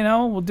 You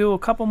know, we'll do a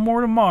couple more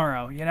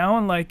tomorrow, you know,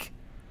 and like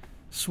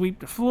sweep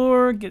the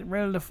floor, get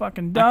rid of the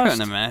fucking dust. I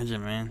couldn't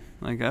imagine, man.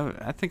 Like,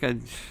 I think I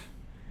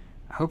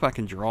hope I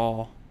can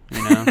draw,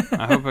 you know.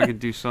 I hope I could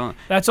do something.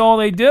 That's all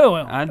they do.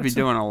 I'd be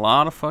doing a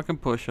lot of fucking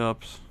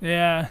push-ups.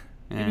 Yeah.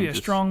 You'd be a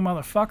strong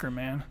motherfucker,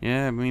 man.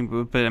 Yeah, I mean,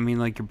 but I mean,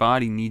 like, your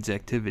body needs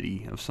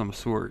activity of some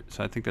sort.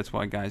 So I think that's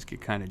why guys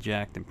get kind of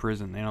jacked in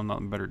prison. They don't have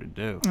nothing better to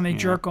do. And they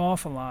jerk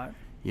off a lot.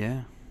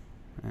 Yeah.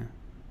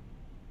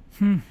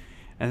 Yeah.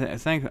 I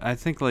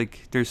think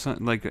like there's some,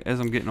 like as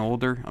I'm getting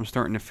older, I'm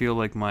starting to feel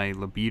like my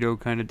libido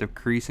kind of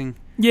decreasing.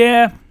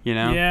 Yeah. You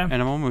know. Yeah.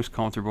 And I'm almost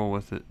comfortable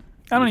with it.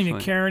 I don't even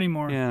care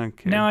anymore. Yeah, I don't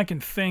care. Now I can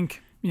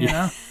think. You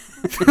know?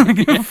 I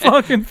can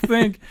fucking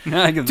think.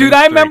 Dude,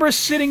 I remember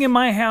sitting in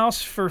my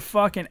house for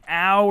fucking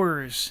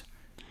hours,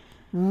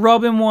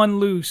 rubbing one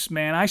loose,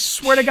 man. I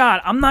swear to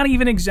God, I'm not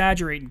even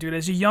exaggerating, dude.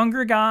 As a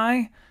younger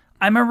guy,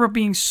 I remember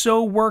being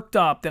so worked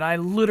up that I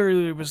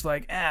literally was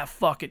like,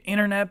 fuck it,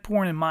 internet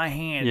porn in my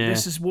hand. Yeah.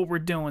 This is what we're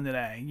doing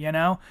today, you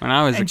know? When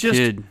I was a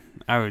kid,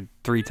 I would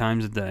 3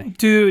 times a day.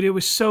 Dude, it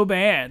was so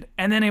bad.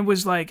 And then it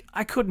was like,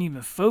 I couldn't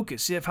even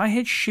focus. If I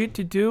had shit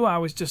to do, I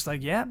was just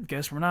like,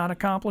 guess we're not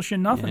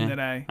accomplishing nothing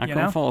today. I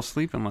couldn't fall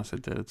asleep unless I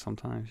did it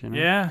sometimes, you know?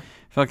 Yeah.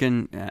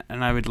 Fucking,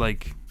 and I would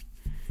like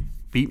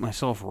beat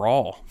myself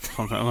raw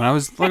sometimes. When I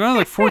was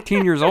like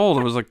 14 years old,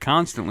 I was like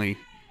constantly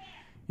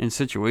in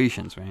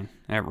situations, man,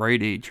 at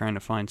Rite Aid trying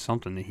to find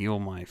something to heal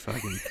my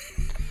fucking...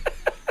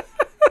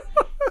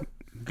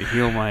 to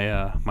heal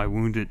my my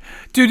wounded.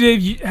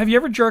 Dude, have you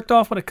ever jerked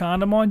off with a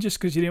condom on just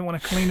because you didn't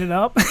want to clean it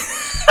up?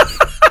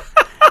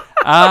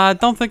 I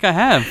don't think I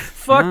have.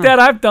 Fuck that,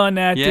 I've done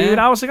that, dude.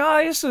 I was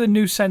like, this is a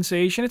new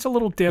sensation. It's a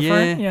little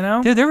different, you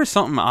know? Dude, there was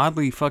something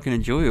oddly fucking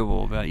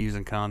enjoyable about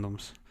using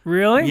condoms.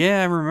 Really?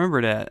 Yeah, I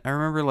remember that. I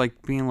remember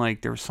like being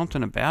like, there was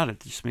something about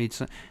it that just made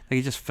like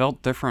it just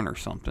felt different or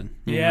something.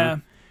 You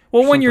know?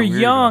 Well, when you're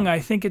young, I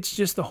think it's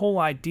just the whole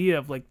idea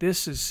of like,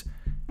 this is...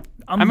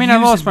 I mean, I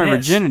lost my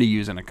virginity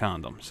using a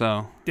condom,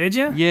 so... Did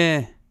you?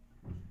 Yeah.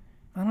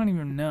 I don't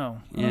even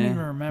know. I don't even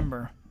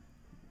remember.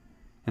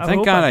 And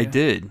thank God I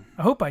did.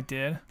 I hope I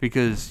did.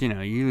 Because, you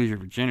know, you lose your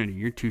virginity,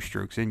 you're 2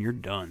 strokes in, you're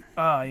done.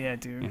 Oh, yeah,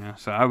 dude. You know,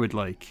 so I would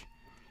like...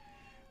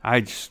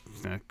 I just...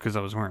 Because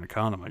I was wearing a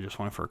condom, I just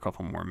went for a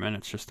couple more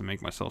minutes just to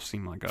make myself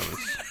seem like I was...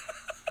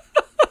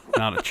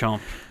 not a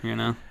chump, you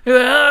know?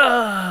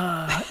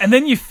 And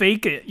then you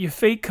fake it. You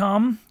fake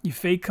cum.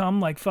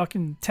 Like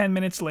fucking 10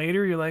 minutes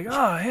later, you're like,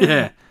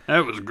 yeah,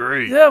 that was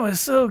great. That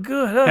was so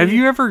good. Have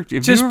you ever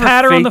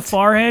pat her on the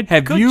forehead?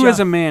 Have Good you job. as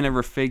a man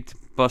ever faked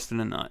busted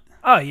a nut.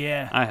 Oh,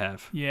 yeah. I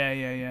have.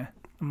 Yeah.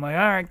 I'm like,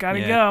 all right, gotta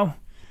Yeah. go.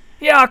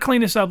 Yeah, I'll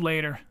clean this up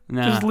later.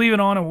 Nah. Just leave it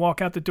on and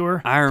walk out the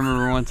door. I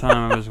remember one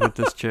time I was with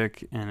this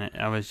chick, and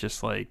I was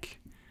just like,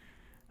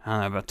 I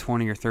don't know, about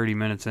 20 or 30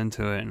 minutes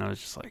into it, and I was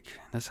just like,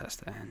 this has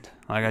to end.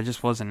 Like, I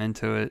just wasn't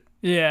into it.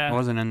 Yeah. I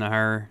wasn't into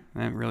her. I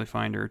didn't really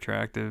find her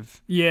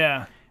attractive.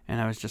 Yeah. And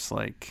I was just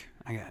like,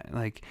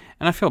 and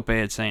I feel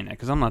bad saying that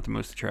because I'm not the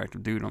most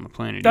attractive dude on the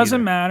planet. Doesn't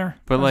either. matter.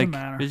 But Doesn't like,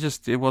 matter.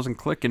 it wasn't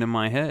clicking in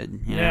my head.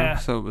 You Yeah. know?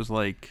 So it was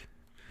like,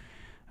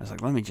 I was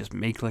like, let me just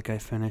make like I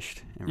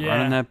finished and run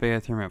Yeah. in that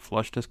bathroom and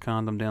flush this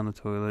condom down the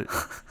toilet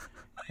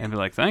and be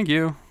like, thank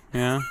you.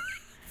 Yeah.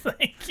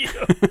 Thank you.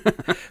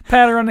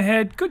 Pat her on the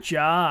head. Good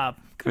job.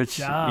 Good Which,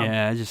 job.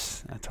 yeah,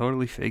 I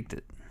totally faked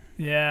it.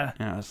 Yeah.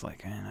 And I was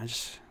like, man,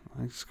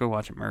 let's go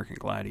watch American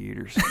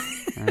Gladiators.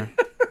 Get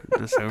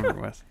this over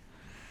with.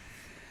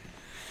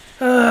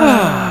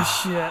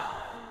 Oh, shit.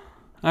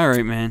 All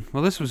right, man.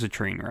 Well, this was a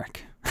train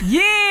wreck.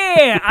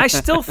 Yeah, I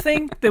still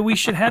think that we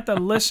should have the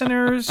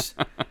listeners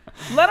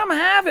let them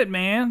have it,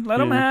 man. Let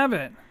them Yeah. have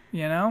it.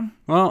 You know,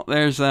 Well,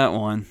 there's that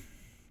one.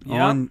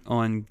 Yep.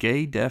 On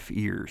gay deaf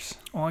ears.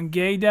 on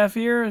Gay Deaf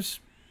Ears.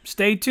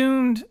 Stay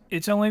tuned.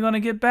 It's only going to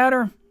get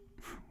better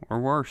Or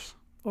worse.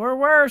 or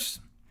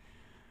worse.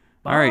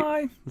 Bye. All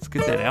right. Let's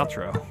get that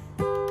outro.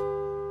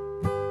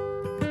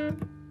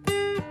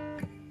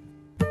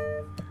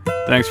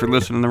 Thanks for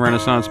listening to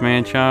Renaissance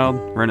Man-Child.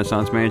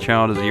 Renaissance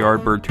Man-Child is a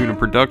Yardbird Tuna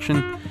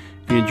production.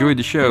 If you enjoyed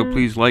the show,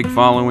 please like,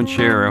 follow, and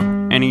share.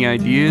 Any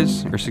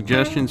ideas or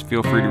suggestions,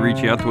 feel free to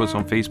reach out to us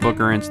on Facebook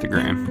or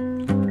Instagram.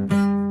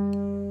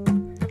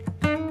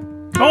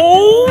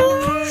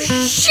 Oh,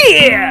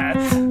 shit.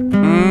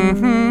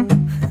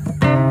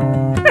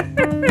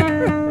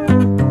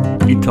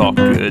 You talk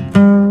good.